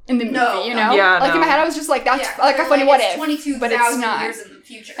canon in the movie, No, you no. know? Yeah, like in no. my head, I was just like, that's Yeah, like a funny what it's if. 22,000 but it's not. years in the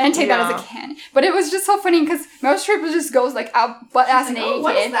future. I didn't take that Yeah. as a canon. But it was just so funny because Meryl Streep just goes like out butt ass She's like, naked. "Oh,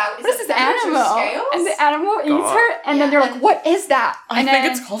 what is that? What is this feathers or animal? scales?" And the animal eats God. her, and then Yeah, they're like, and- "What is that?" I And think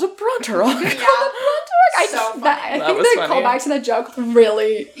then, it's called a Bronterock. Yeah. I, So funny. I That think was the funny. callback to that joke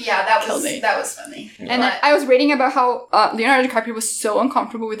really. Yeah, that Killed was me. funny. And then But- I was reading about how Leonardo DiCaprio was so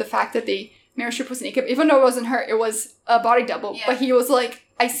uncomfortable with the fact that Meryl Streep was naked, even though it wasn't her, it was a body double. Yeah. But he was like,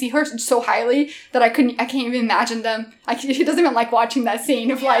 I see her so highly that I can't even imagine them. He doesn't even like watching that scene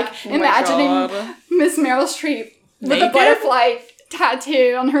of Yeah. like Oh my imagining God. Miss Meryl Streep with a Naked? butterfly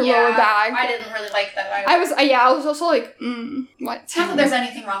tattoo on her lower back. I didn't really like that either. I was also like, what? Not that there's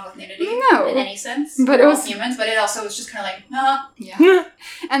anything wrong with nudity No. in any sense. But We're it all was- humans, but it also was just kind of like, nah. Yeah.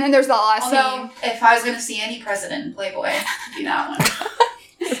 And then there's the last Although, scene. if I was going to see any president in Playboy, it'd be that one.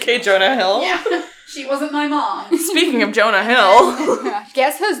 Okay, Jonah Hill. Yeah. She wasn't my mom. Speaking of Jonah Hill.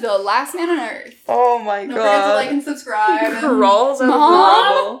 Guess who's the last man on earth? Oh my Don't forget to God. like and subscribe. He and- crawls out of the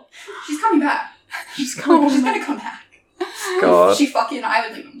Mom? rubble. She's coming back. She's coming. She's going to come back. God. I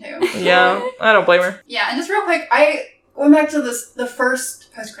would leave him too. Yeah, I don't blame her. Yeah, and just real quick, I went back to the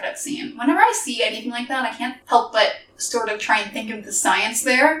first post-credit scene. Whenever I see anything like that, I can't help but sort of try and think of the science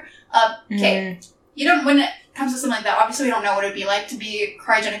there. Okay, you don't, when it comes to something like that, obviously we don't know what it'd be like to be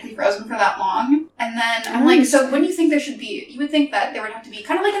cryogenically frozen for that long. And then I'm like, so when you think there should be, you would think that there would have to be,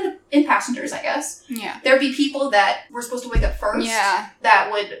 kind of like in Passengers, I guess, Yeah. there'd be people that were supposed to wake up first. Yeah. That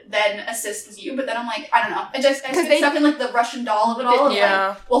would then assist with you, but then I'm like, I don't know. I just they- stuck in like the Russian doll of it all. Of Yeah.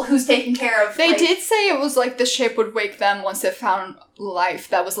 like, well, who's taking care of? They like, did say it was like the ship would wake them once they found life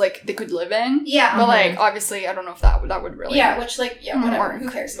that was like they could live in. Yeah. But like obviously I don't know if that would really Yeah, which like whatever. work. Who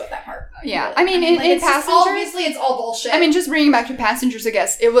cares about that part? Yeah. Really. I mean, in it's just Passengers- obviously it's all bullshit. I mean, just bringing back to Passengers, I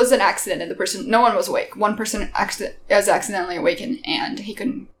guess, it was an accident and no one was awake. One person was accidentally awakened and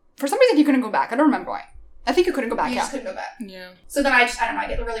for some reason he couldn't go back. I don't remember why. I think he couldn't go back, you yeah. just couldn't go back. Yeah. So then I don't know, I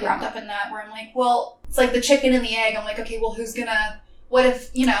get really wrapped up in that where I'm like, well, it's like the chicken and the egg. I'm like, okay, well, who's gonna? What if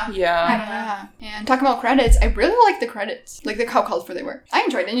I Yeah. don't know. Yeah. And talking about credits, I really like the credits. Like how colorful they were. I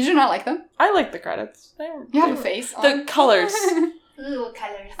enjoyed it. You do not like them? I like the credits. You have a face. The colors. Ooh,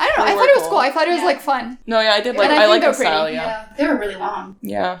 colors. I don't know. They I were thought it was cool. cool. I thought it was Yeah. like fun. No, yeah, I did like. And I I think like they're the style. pretty, Yeah. They were really long.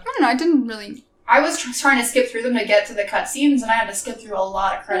 Yeah. I don't know. I didn't really. I was trying to skip through them to get to the cutscenes, and I had to skip through a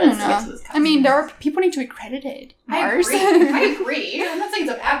lot of I credits don't to get to know. those cutscenes. I mean, people need to be credited. I Mars. agree. I'm not saying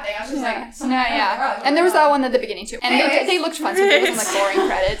it's a bad thing. I was just like, No, yeah. And there was that one at the beginning too. And Anyways. they looked fun, so there wasn't like boring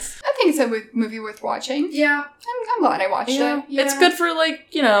credits. I think it's a movie worth watching. Yeah. I'm glad I watched it. Yeah. It's good for like,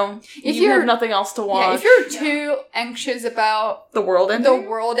 If you you're- have nothing else to watch. Yeah, if you're too anxious about the world the ending,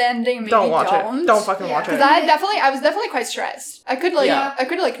 world ending, maybe don't watch it. Don't fucking Yeah. watch it. Because I was definitely quite stressed. I could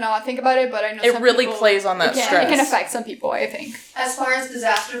not think about it, but I know It some really people- plays on that it stress. can affect some people, I think. As far as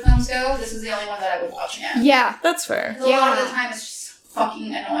disaster films go, this is the only one that I would watch again. Yeah. That's fair. A lot of Yeah. the time it's just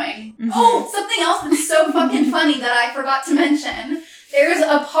fucking annoying. Mhm. Oh, something else that's so fucking funny that I forgot to mention. There's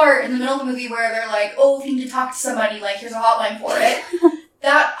a part in the middle of the movie where they're like, oh, if you need to talk to somebody, like, here's a hotline for it.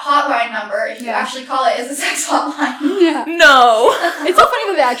 That hotline number, if you Yeah. actually call it, is a sex hotline. Yeah. No. It's so funny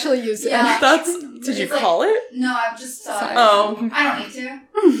that they actually use it. Yeah. That's. Did you It's like- call it? No, I've just Sorry. Oh. I don't need to.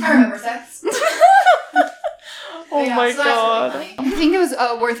 I remember sex. Oh Yeah, my so that's really god. funny. I think it was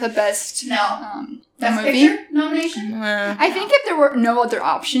worth a best No. the Best movie. Picture nomination? Eh. I think if there were no other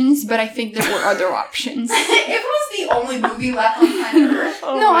options, but I think there were other options. If it was the only movie left on planet Earth.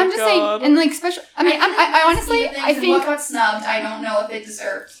 Oh No, my I'm just God. saying, and like special. I mean, I honestly, I what think. got snubbed, I don't know if it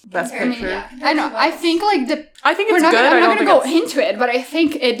deserved. Best compared- Picture. yeah, I compared know. to I what- think like the. I think We're it's not. good. I'm I not don't gonna think go it's... into it, but I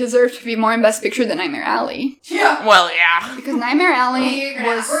think it deserved to be more in Best Picture than Nightmare Alley Yeah. Well, yeah. because Nightmare Alley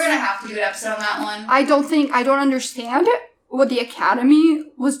We're was. gonna have to do an episode on that one. I don't understand what the Academy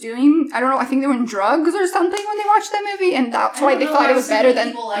was doing. I don't know. I think they were on drugs or something when they watched that movie, and that's I why don't they know thought why it was so better many than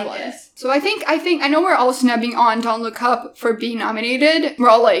people it like was. it. So I think I know we're all snubbing on Don't Look Up for being nominated. We're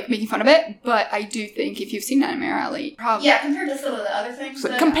all like making fun of it, but I do think if you've seen Nightmare Alley, probably Yeah, compared to some of the other things. So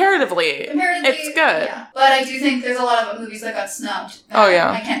that- comparatively, comparatively, it's good. Yeah. But I do think there's a lot of movies that got snubbed. that Oh,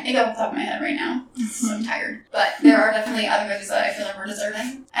 yeah. I can't think off the top of my head right now. So I'm tired. But there are definitely other movies that I feel like were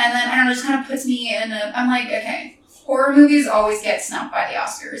deserving. And then, I don't know, it just kind of puts me in a... I'm like, okay, horror movies always get snubbed by the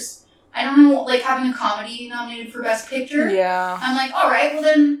Oscars. I don't know, like having a comedy nominated for Best Picture. yeah. I'm like, alright, well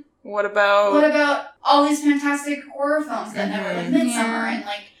then, What about? what about all these fantastic horror films that never, like Mhm. Midsommar Yeah. and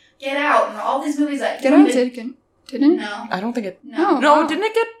like Get Out and all these movies that Get Out didn't? No. I don't think it. No. No, didn't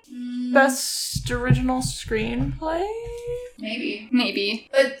it get Mm, Best Original Screenplay? Maybe.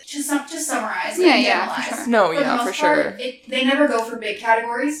 But just summarize. Yeah, and yeah, for generalize. sure. No, For the yeah, most for sure. part, they never go for big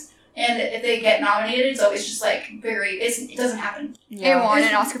categories. And if they get nominated, it's always just like it doesn't happen. It won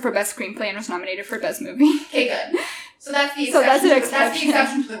an Oscar for Best Screenplay and was nominated for Best Movie. Okay, good. So that's the So exception. that's an That's the exception.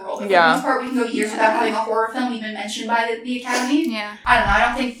 exception to the rule. But Yeah. For the most part, we can go years without having a horror film even mentioned by the Academy. Yeah. I don't know. I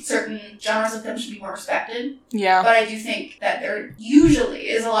don't think certain genres of film should be more respected. Yeah. But I do think that there usually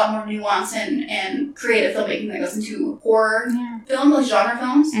is a lot more nuance and creative filmmaking that goes into horror film, like genre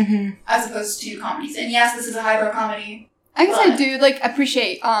films, Mm-hmm. as opposed to comedies. And yes, this is a highbrow comedy. I guess I But- do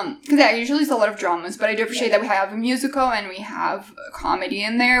appreciate because usually it's a lot of dramas, but I do appreciate that we have a musical and we have a comedy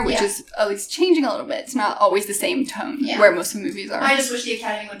in there, which Yeah. is at least changing a little bit. It's not always the same tone Yeah. where most of the movies are. I just wish the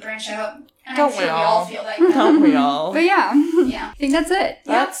Academy would branch out. And Don't I'm sure we we all? all feel like that. Don't we all? But yeah, Yeah. I think that's it.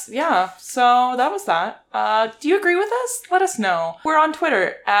 That's, yeah. So that was that. Do you agree with us? Let us know. We're on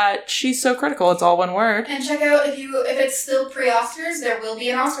Twitter at She's So Critical. It's all one word. And check out if it's still pre-Oscars, there will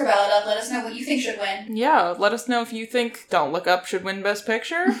be an Oscar ballot up. Let us know what you think should win. Yeah, let us know if you think Don't Look Up should win Best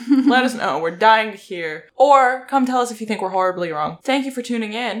Picture. Let us know. We're dying to hear. Or come tell us if you think we're horribly wrong. Thank you for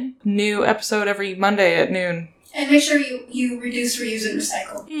tuning in. New episode every Monday at noon. And make sure you reduce, reuse, and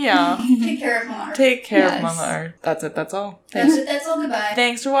recycle. Yeah. Take care of Mama. Take care Yes. of Mama Art. That's it. That's all. That's it. That's all. Goodbye.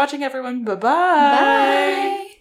 Thanks for watching, everyone. Bye-bye. Bye.